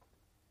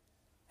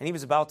 and he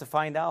was about to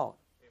find out.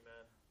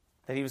 Amen.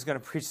 That he was going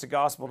to preach the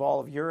gospel to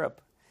all of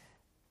Europe.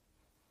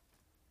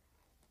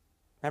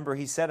 Remember,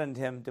 He said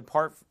unto him,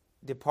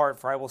 Depart,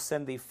 for I will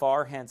send thee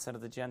far hence unto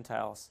the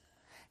Gentiles.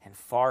 And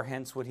far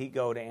hence would he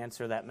go to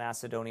answer that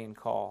Macedonian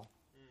call.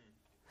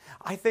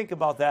 I think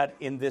about that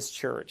in this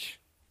church.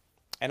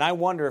 And I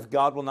wonder if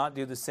God will not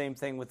do the same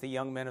thing with the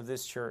young men of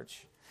this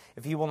church.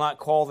 If He will not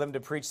call them to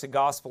preach the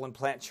gospel and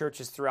plant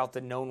churches throughout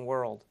the known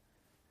world.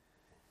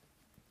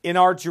 In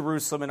our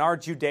Jerusalem, in our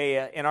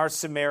Judea, in our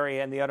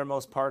Samaria, and the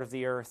uttermost part of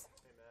the earth.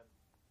 Amen.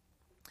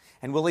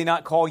 And will He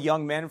not call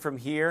young men from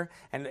here?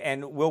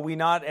 And will we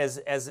not, as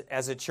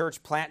a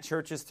church, plant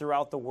churches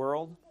throughout the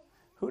world?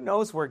 Who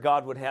knows where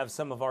God would have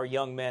some of our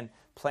young men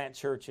plant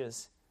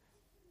churches?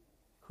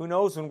 Who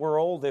knows when we're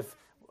old if...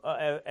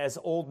 as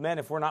old men,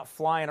 if we're not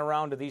flying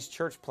around to these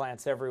church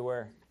plants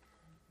everywhere.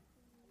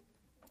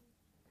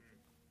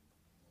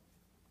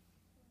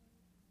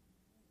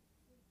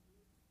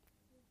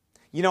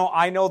 You know,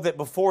 I know that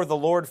before the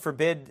Lord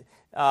forbid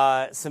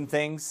some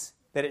things,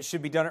 that it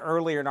should be done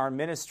earlier in our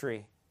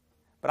ministry.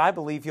 But I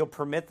believe He'll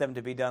permit them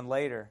to be done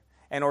later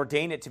and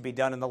ordain it to be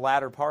done in the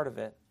latter part of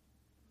it.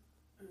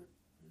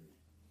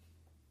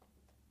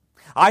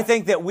 I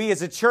think that we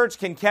as a church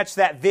can catch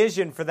that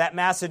vision for that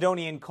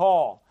Macedonian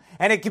call.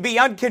 And it can be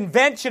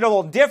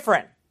unconventional and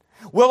different.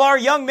 Will our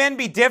young men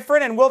be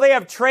different? And will they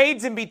have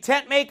trades and be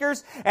tent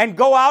makers and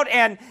go out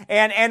and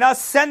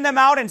us send them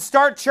out and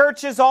start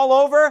churches all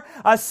over?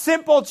 A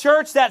simple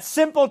church, that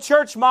simple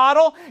church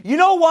model. You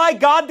know why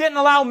God didn't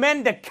allow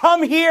men to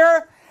come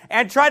here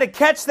and try to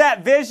catch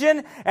that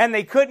vision, and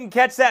they couldn't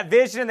catch that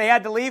vision and they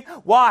had to leave?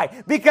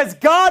 Why? Because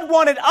God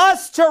wanted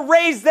us to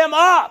raise them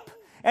up.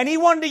 And He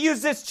wanted to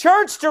use this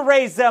church to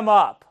raise them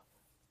up.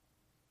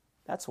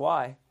 That's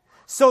why.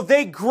 So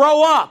they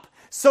grow up.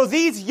 So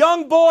these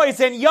young boys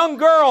and young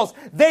girls,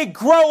 they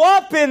grow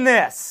up in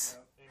this.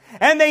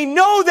 And they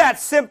know that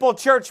simple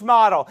church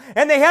model.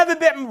 And they haven't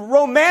been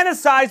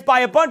romanticized by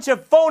a bunch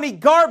of phony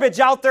garbage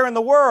out there in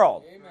the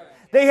world. Amen.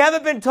 They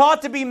haven't been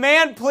taught to be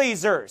man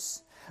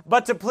pleasers,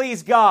 but to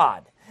please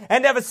God.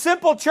 And to have a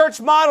simple church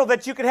model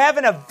that you could have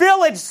in a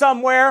village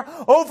somewhere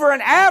over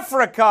in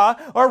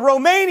Africa or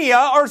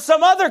Romania or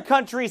some other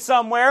country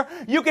somewhere.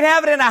 You could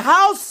have it in a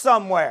house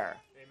somewhere.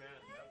 Amen.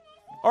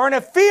 Or in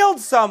a field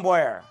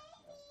somewhere.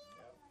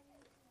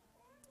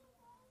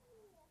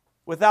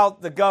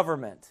 Without the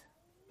government.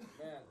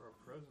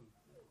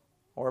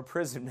 Or a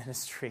prison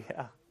ministry,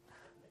 yeah.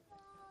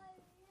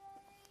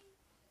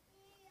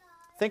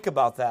 Think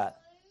about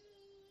that.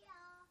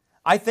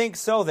 I think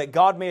so that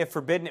God may have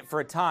forbidden it for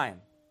a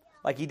time,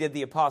 like He did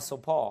the Apostle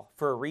Paul,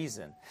 for a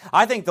reason.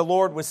 I think the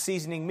Lord was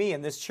seasoning me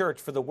in this church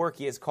for the work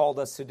He has called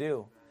us to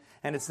do.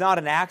 And it's not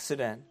an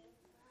accident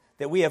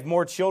that we have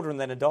more children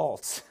than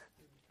adults.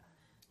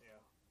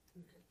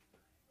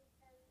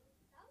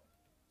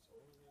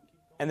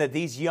 And that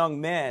these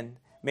young men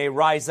may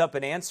rise up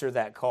and answer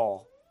that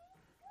call.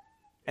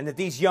 And that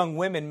these young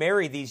women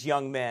marry these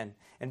young men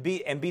and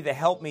be the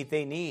helpmeet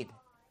they need.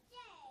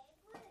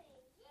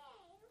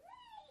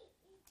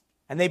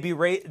 And they've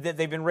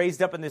been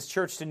raised up in this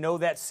church to know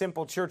that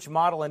simple church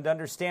model and to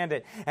understand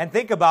it and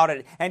think about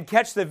it and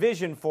catch the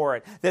vision for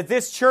it. That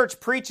this church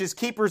preaches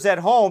keepers at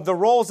home, the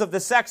roles of the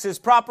sexes,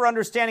 proper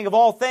understanding of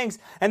all things,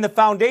 and the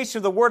foundation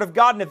of the Word of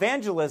God and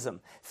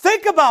evangelism.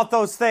 Think about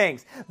those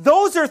things.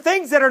 Those are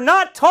things that are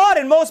not taught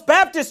in most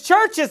Baptist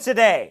churches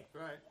today.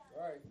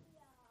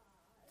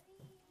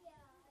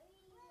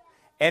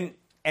 And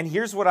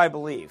here's what I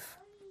believe.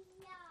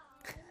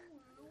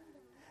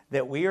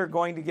 That we are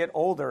going to get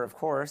older, of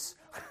course.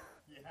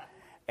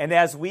 And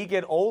as we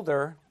get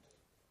older,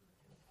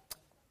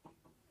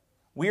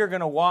 we are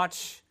going to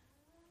watch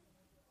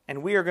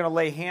and we are going to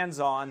lay hands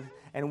on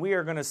and we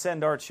are going to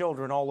send our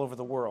children all over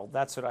the world.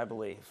 That's what I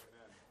believe.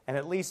 And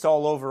at least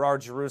all over our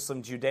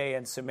Jerusalem, Judea,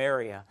 and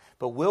Samaria.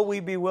 But will we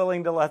be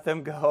willing to let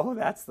them go?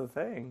 That's the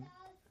thing.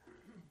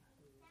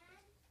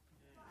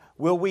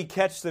 Will we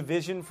catch the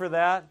vision for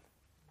that?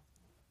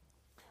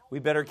 We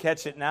better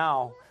catch it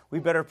now. We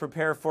better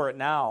prepare for it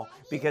now,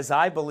 because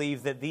I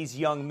believe that these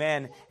young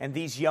men and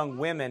these young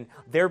women,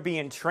 they're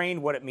being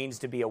trained what it means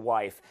to be a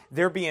wife.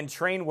 They're being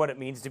trained what it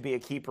means to be a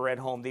keeper at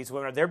home. These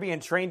women, they're being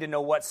trained to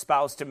know what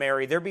spouse to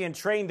marry. They're being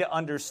trained to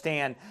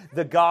understand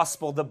the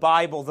gospel, the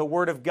Bible, the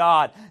Word of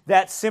God,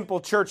 that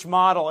simple church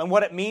model, and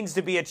what it means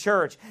to be a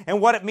church,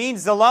 and what it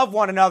means to love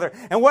one another,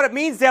 and what it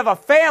means to have a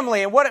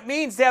family, and what it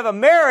means to have a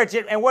marriage,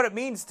 and what it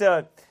means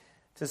to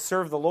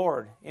serve the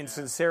Lord in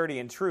sincerity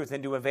and truth,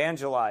 and to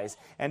evangelize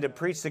and to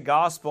preach the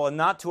gospel and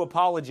not to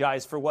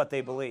apologize for what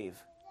they believe.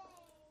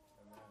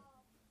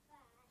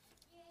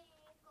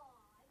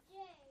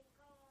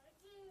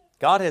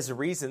 God has a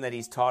reason that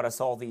He's taught us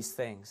all these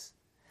things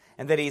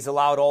and that He's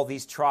allowed all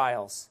these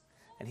trials,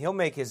 and He'll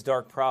make His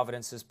dark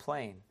providences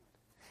plain.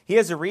 He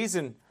has a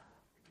reason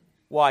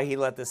why He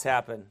let this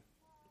happen.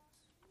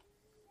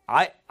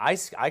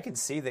 I can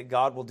see that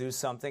God will do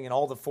something, and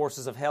all the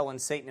forces of hell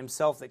and Satan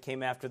himself that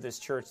came after this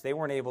church, they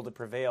weren't able to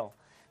prevail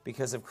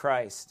because of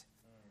Christ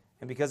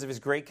and because of His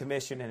great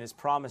commission and His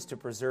promise to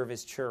preserve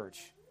His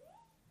church.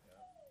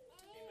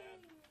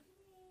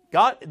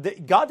 God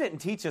didn't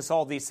teach us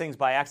all these things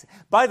by accident.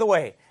 By the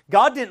way,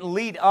 God didn't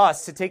lead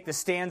us to take the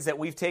stands that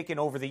we've taken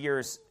over the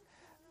years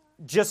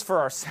just for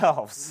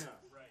ourselves.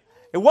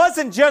 It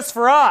wasn't just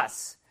for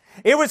us.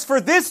 It was for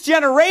this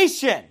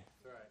generation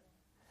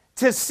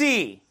to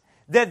see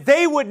that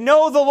they would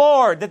know the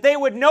Lord, that they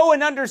would know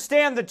and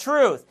understand the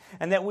truth,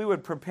 and that we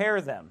would prepare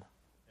them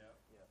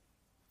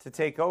to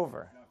take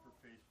over. Not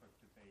for Facebook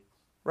debates.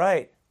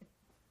 Right.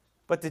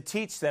 But to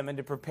teach them and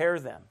to prepare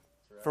them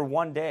for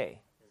one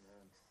day.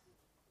 Amen.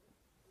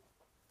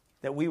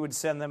 That we would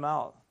send them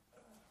out.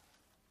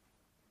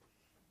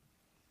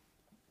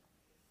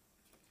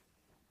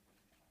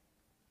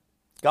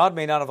 God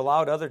may not have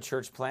allowed other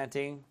church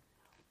planting,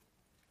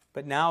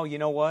 but now, you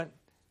know what?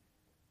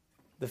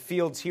 The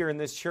fields here in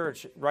this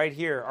church, right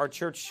here, our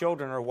church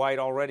children are white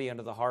already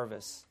under the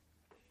harvest.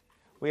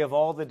 We have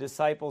all the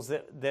disciples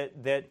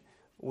that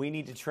we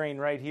need to train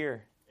right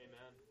here. Amen.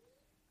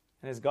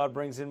 And as God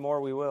brings in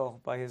more, we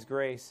will, by His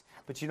grace.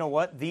 But you know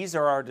what? These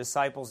are our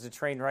disciples to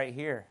train right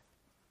here.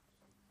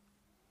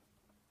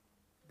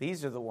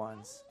 These are the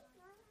ones.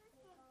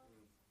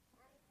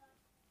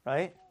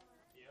 Right?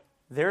 Yep.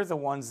 They're the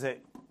ones that...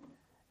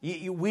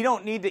 we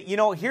don't need to... You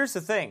know, here's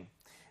the thing.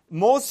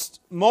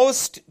 Most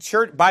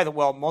church,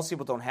 most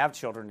people don't have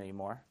children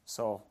anymore.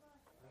 So,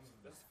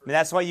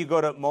 that's why you go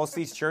to most of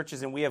these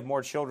churches and we have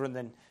more children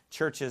than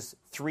churches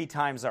 3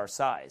 times our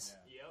size.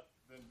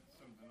 Yep.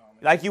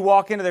 Like you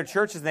walk into their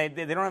churches and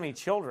they don't have any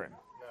children.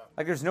 No.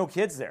 Like there's no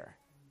kids there.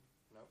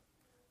 No.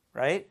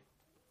 Right?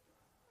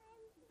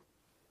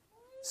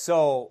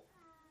 So,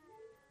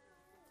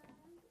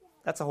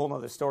 That's a whole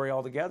other story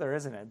altogether,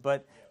 isn't it?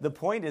 But the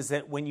point is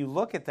that when you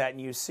look at that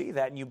and you see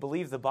that and you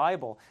believe the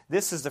Bible,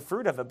 this is the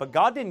fruit of it. But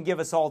God didn't give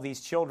us all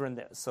these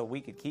children so we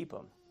could keep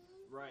them.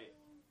 Right.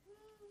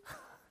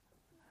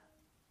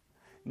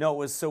 No, it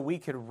was so we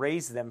could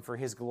raise them for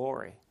His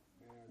glory.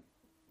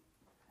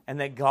 And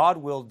that God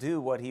will do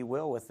what He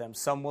will with them.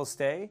 Some will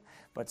stay,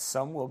 but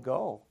some will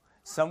go.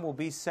 Some will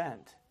be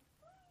sent.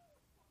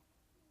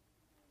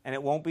 And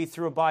it won't be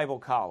through a Bible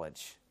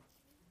college.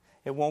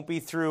 It won't be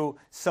through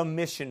some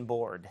mission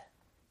board.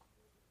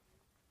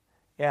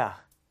 Yeah.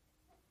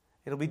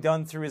 It'll be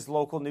done through His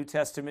local New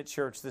Testament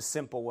church, the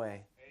simple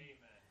way. Amen.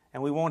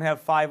 And we won't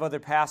have 5 other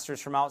pastors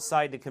from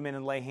outside to come in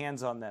and lay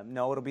hands on them.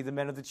 No, it'll be the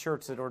men of the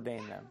church that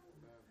ordain them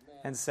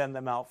and send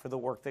them out for the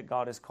work that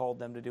God has called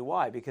them to do.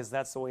 Why? Because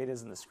that's the way it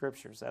is in the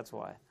Scriptures. That's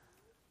why.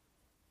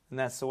 And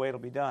that's the way it'll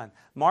be done.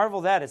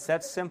 Marvel that. It's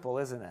that simple,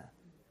 isn't it?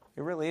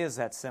 It really is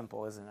that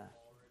simple, isn't it?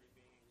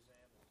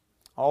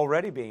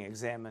 Already being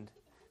examined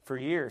for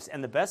years.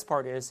 And the best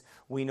part is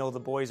we know the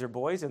boys are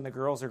boys and the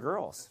girls are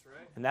girls. That's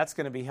right. And that's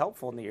going to be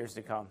helpful in the years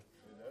to come.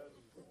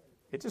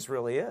 It just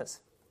really is.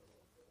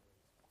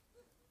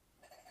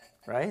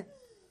 Right? It's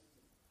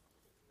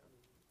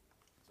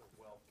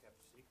a well-kept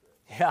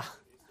secret. Yeah.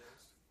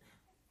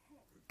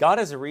 God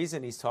has a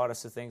reason He's taught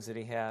us the things that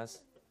He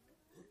has.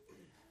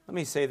 Let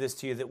me say this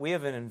to you, that we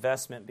have an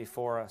investment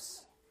before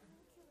us.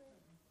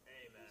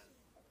 Amen.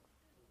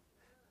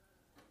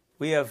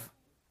 We have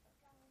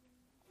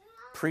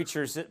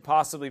preachers,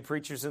 possibly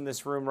preachers in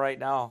this room right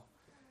now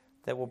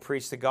that will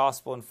preach the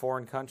gospel in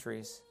foreign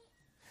countries.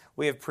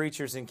 We have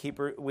preachers and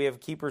we have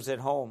keepers at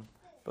home,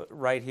 but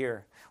right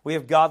here. We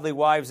have godly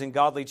wives and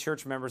godly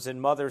church members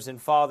and mothers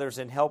and fathers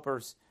and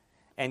helpers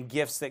and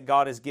gifts that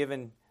God has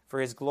given for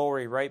His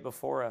glory right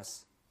before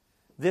us.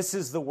 This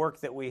is the work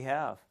that we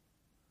have.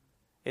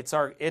 It's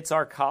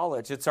our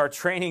college. It's our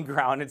training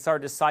ground. It's our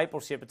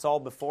discipleship. It's all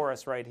before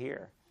us right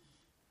here.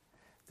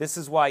 This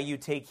is why you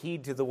take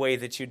heed to the way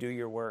that you do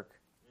your work.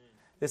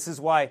 This is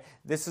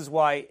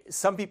why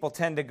some people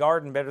tend to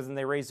garden better than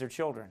they raise their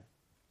children.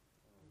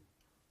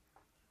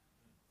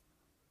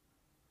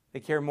 They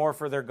care more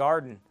for their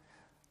garden.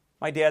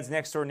 My dad's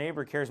next door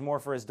neighbor cares more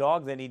for his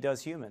dog than he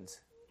does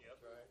humans. Yep.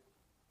 Right.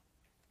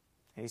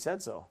 And he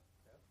said so.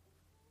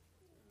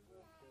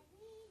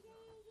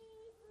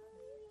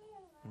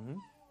 Mm-hmm.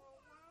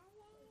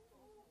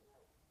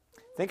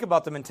 Think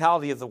about the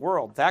mentality of the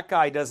world. That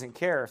guy doesn't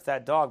care if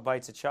that dog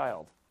bites a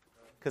child.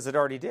 Because it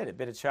already did. It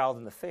bit a child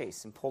in the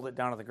face and pulled it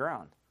down to the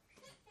ground.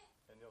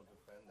 And he'll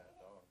defend that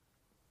dog.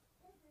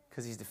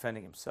 Because he's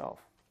defending himself.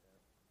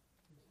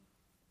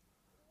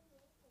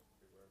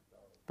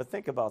 But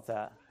think about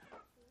that.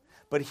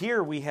 But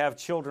here we have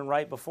children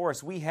right before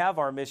us. We have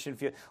our mission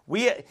field.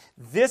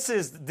 This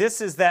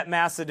is that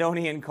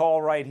Macedonian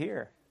call right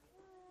here.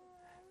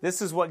 This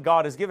is what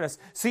God has given us.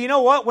 So you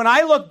know what? When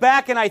I look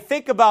back and I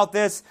think about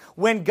this,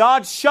 when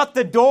God shut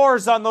the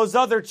doors on those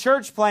other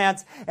church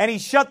plants and He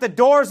shut the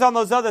doors on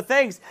those other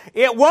things,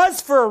 it was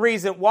for a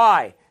reason.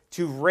 Why?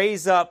 To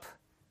raise up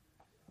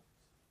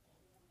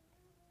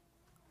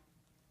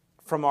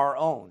from our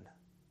own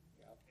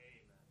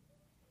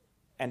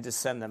and to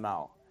send them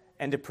out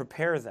and to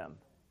prepare them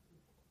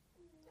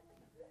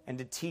and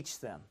to teach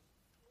them.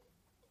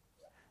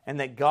 And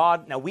that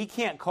God, now we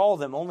can't call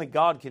them, only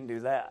God can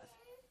do that.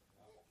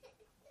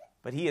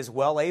 But He is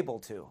well able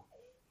to.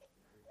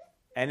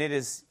 And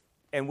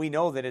we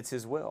know that it's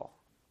His will.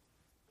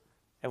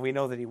 And we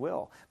know that He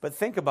will. But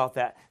think about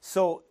that.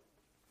 So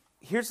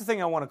here's the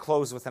thing I want to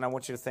close with and I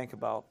want you to think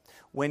about.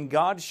 When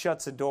God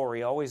shuts a door,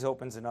 He always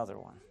opens another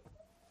one.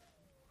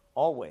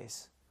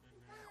 Always.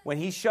 When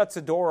He shuts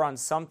a door on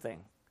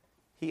something,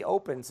 He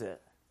opens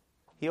it.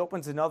 He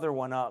opens another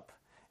one up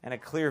and a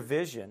clear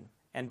vision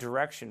and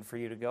direction for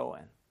you to go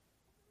in.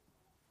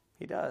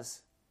 He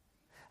does.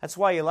 That's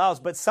why He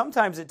allows. But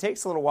sometimes it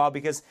takes a little while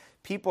because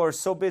people are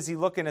so busy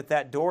looking at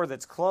that door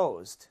that's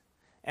closed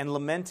and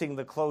lamenting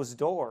the closed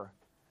door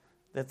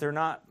that they're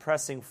not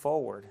pressing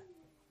forward.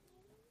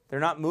 They're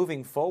not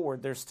moving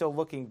forward. They're still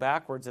looking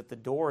backwards at the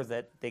door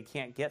that they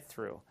can't get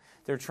through.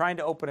 They're trying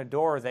to open a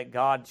door that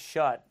God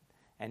shut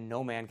and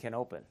no man can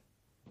open.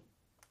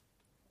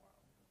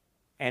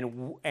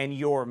 And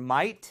your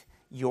might,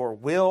 your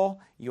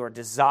will, your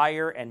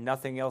desire, and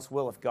nothing else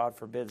will if God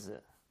forbids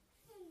it.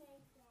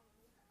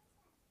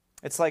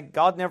 It's like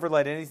God never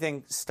let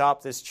anything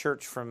stop this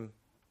church from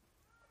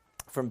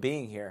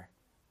being here.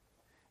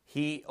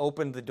 He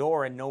opened the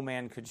door and no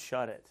man could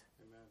shut it.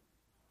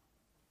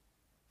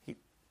 Amen.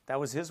 That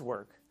was His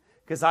work.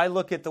 Because I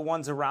look at the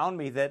ones around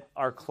me that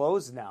are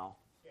closed now.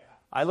 Yeah.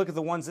 I look at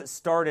the ones that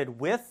started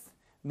with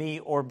me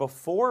or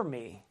before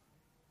me.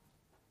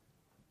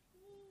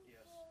 Yes.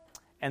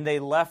 And they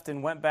left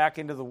and went back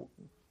into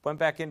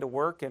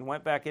work and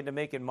went back into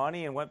making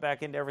money and went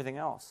back into everything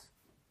else.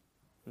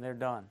 And they're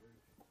done.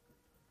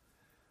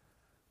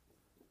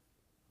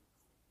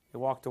 They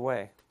walked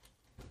away.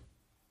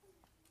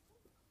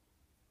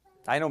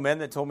 I know men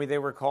that told me they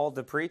were called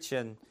to preach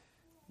and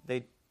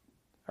they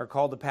are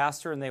called to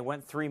pastor and they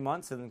went 3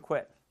 months and then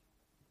quit.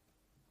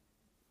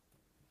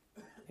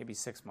 maybe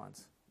 6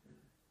 months.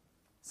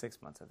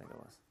 6 months, I think it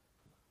was.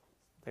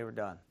 They were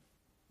done.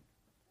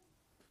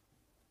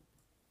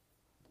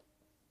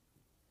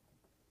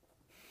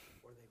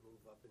 Or they move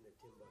up into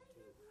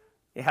Timbuktu.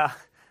 Yeah,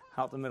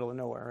 out in the middle of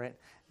nowhere, right?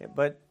 Yeah,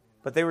 but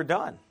they were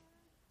done.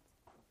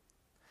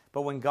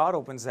 But when God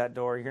opens that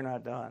door, you're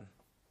not done.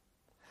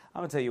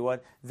 I'm going to tell you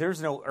what,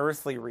 there's no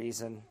earthly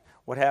reason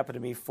what happened to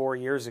me 4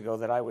 years ago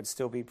that I would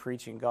still be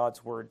preaching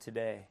God's word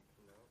today.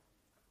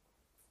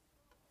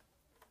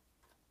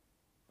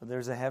 But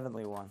there's a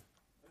heavenly one.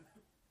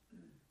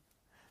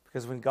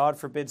 Because when God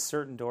forbids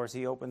certain doors,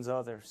 he opens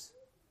others.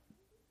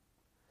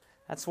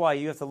 That's why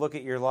you have to look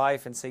at your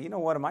life and say, you know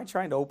what, am I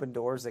trying to open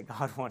doors that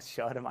God wants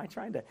shut? Am I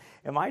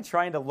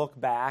trying to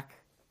look back?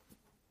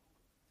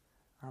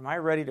 Or am I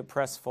ready to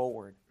press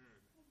forward?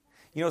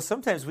 You know,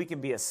 sometimes we can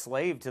be a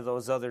slave to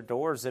those other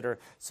doors that are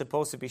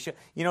supposed to be shut.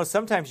 You know,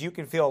 sometimes you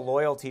can feel a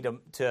loyalty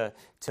to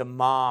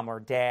mom or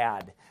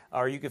dad,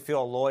 or you can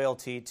feel a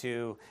loyalty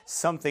to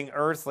something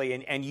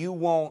earthly, and you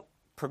won't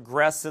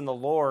progress in the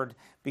Lord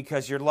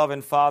because you're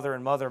loving father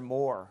and mother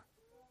more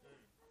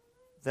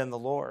than the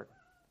Lord.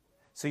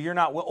 So you're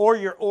not,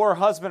 or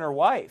husband or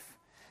wife.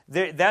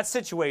 That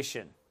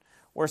situation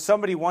where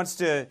somebody wants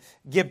to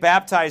get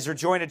baptized or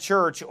join a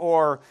church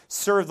or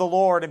serve the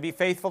Lord and be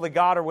faithful to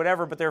God or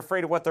whatever, but they're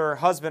afraid of what their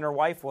husband or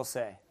wife will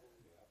say.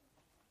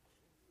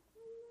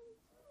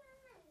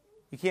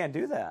 You can't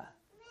do that.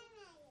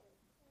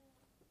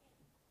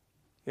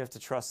 You have to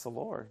trust the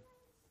Lord.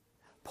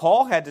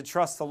 Paul had to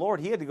trust the Lord.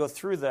 He had to go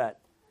through that.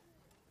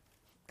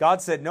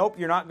 God said, nope,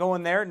 you're not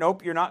going there.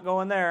 Nope, you're not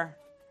going there.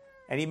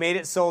 And he made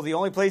it so the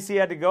only place he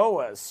had to go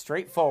was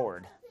straight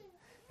forward.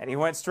 And he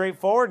went straight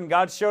forward, and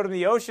God showed him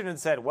the ocean and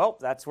said, well,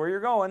 that's where you're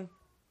going.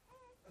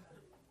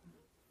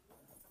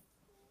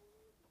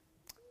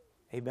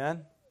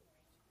 Amen?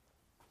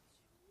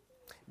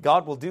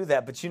 God will do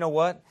that. But you know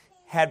what?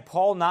 Had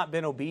Paul not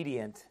been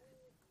obedient,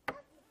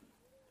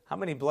 how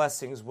many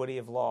blessings would he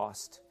have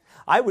lost?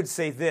 I would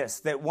say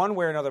this, that one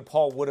way or another,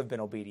 Paul would have been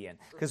obedient.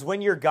 Because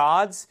when you're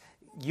God's,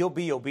 you'll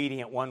be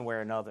obedient one way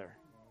or another.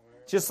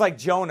 Just like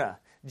Jonah.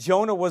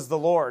 Jonah was the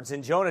Lord's,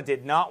 and Jonah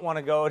did not want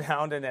to go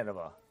down to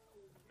Nineveh.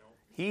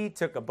 He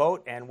took a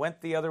boat and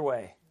went the other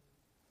way.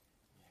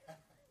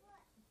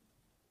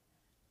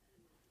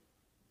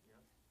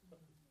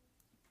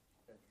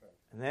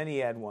 And then he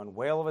had one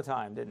whale of a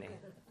time, didn't he?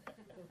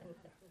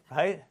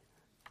 Right?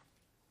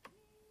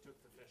 Took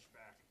the fish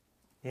back.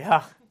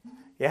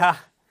 Yeah.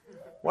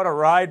 What a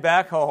ride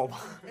back home.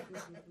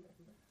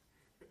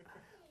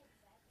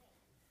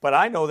 But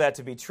I know that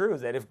to be true,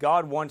 that if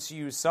God wants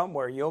you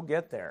somewhere, you'll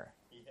get there.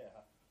 Yeah.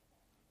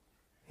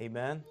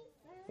 Amen?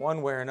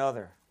 One way or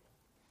another.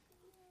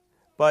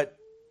 But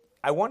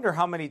I wonder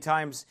how many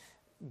times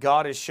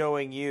God is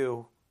showing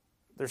you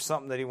there's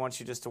something that he wants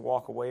you just to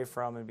walk away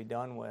from and be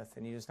done with,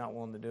 and you're just not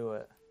willing to do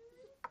it.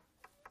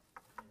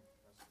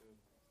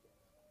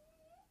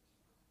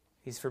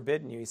 He's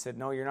forbidden you. He said,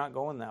 no, you're not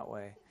going that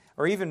way.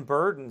 Or even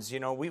burdens.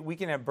 You know, we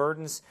can have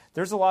burdens.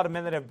 There's a lot of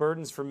men that have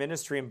burdens for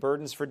ministry and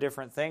burdens for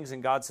different things,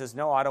 and God says,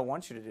 no, I don't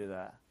want you to do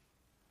that.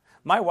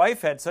 My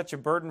wife had such a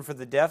burden for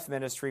the deaf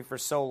ministry for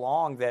so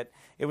long that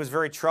it was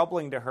very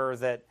troubling to her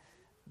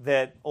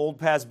that Old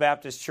Paths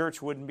Baptist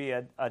Church wouldn't be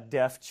a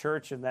deaf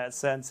church in that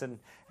sense. And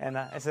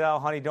I said, oh,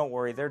 honey, don't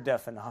worry. They're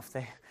deaf enough.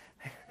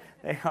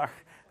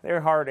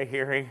 They're hard of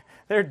hearing.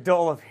 They're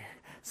dull of hearing,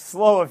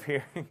 slow of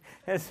hearing.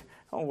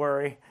 Don't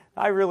worry.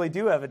 I really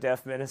do have a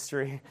deaf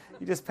ministry.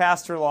 You just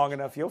pastor long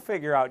enough, you'll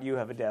figure out you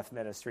have a deaf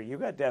ministry.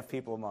 You've got deaf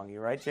people among you,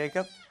 right,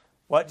 Jacob?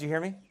 What? Did you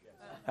hear me?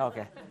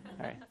 Okay.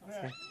 All right.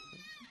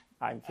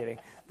 I'm kidding.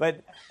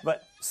 But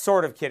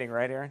sort of kidding,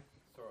 right, Aaron?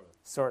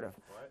 Sort of.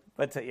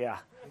 What? But yeah.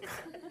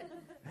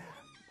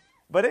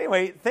 But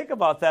anyway, think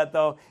about that,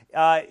 though.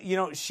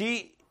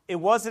 It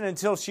wasn't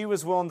until she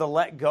was willing to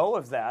let go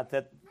of that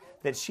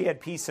she had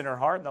peace in her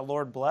heart, and the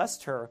Lord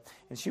blessed her,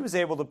 and she was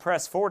able to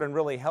press forward and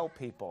really help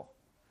people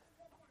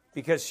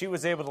because she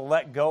was able to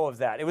let go of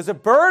that. It was a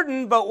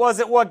burden, but was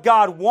it what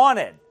God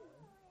wanted?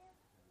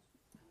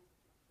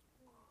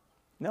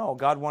 No,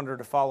 God wanted her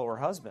to follow her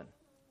husband.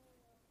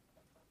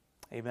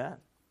 Amen.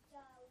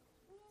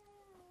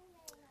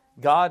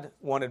 God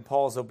wanted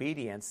Paul's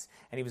obedience,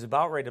 and he was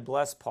about ready to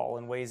bless Paul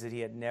in ways that he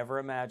had never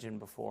imagined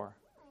before.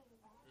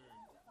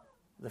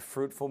 The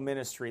fruitful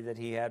ministry that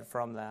he had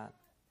from that.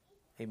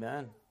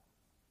 Amen.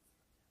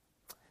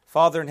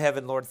 Father in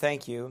heaven, Lord,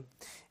 thank you.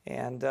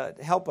 And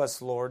help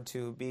us, Lord,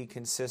 to be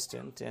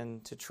consistent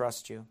and to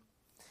trust you.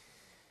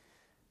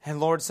 And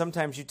Lord,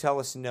 sometimes you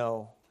tell us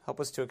no. Help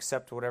us to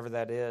accept whatever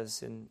that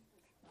is and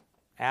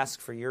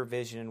ask for your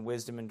vision and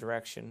wisdom and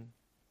direction.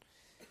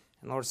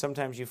 And Lord,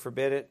 sometimes you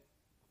forbid it.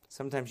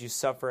 Sometimes you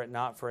suffer it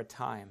not for a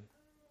time.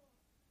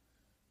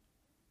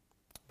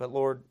 But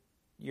Lord,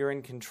 you're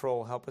in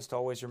control. Help us to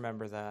always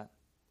remember that.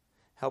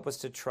 Help us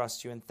to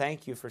trust you. And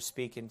thank you for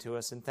speaking to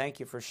us. And thank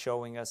you for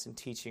showing us and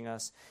teaching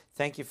us.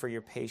 Thank you for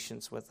your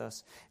patience with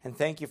us. And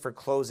thank you for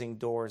closing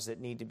doors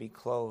that need to be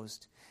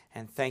closed.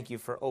 And thank you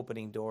for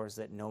opening doors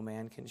that no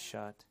man can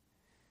shut.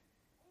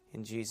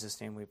 In Jesus'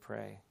 name we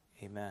pray.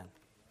 Amen.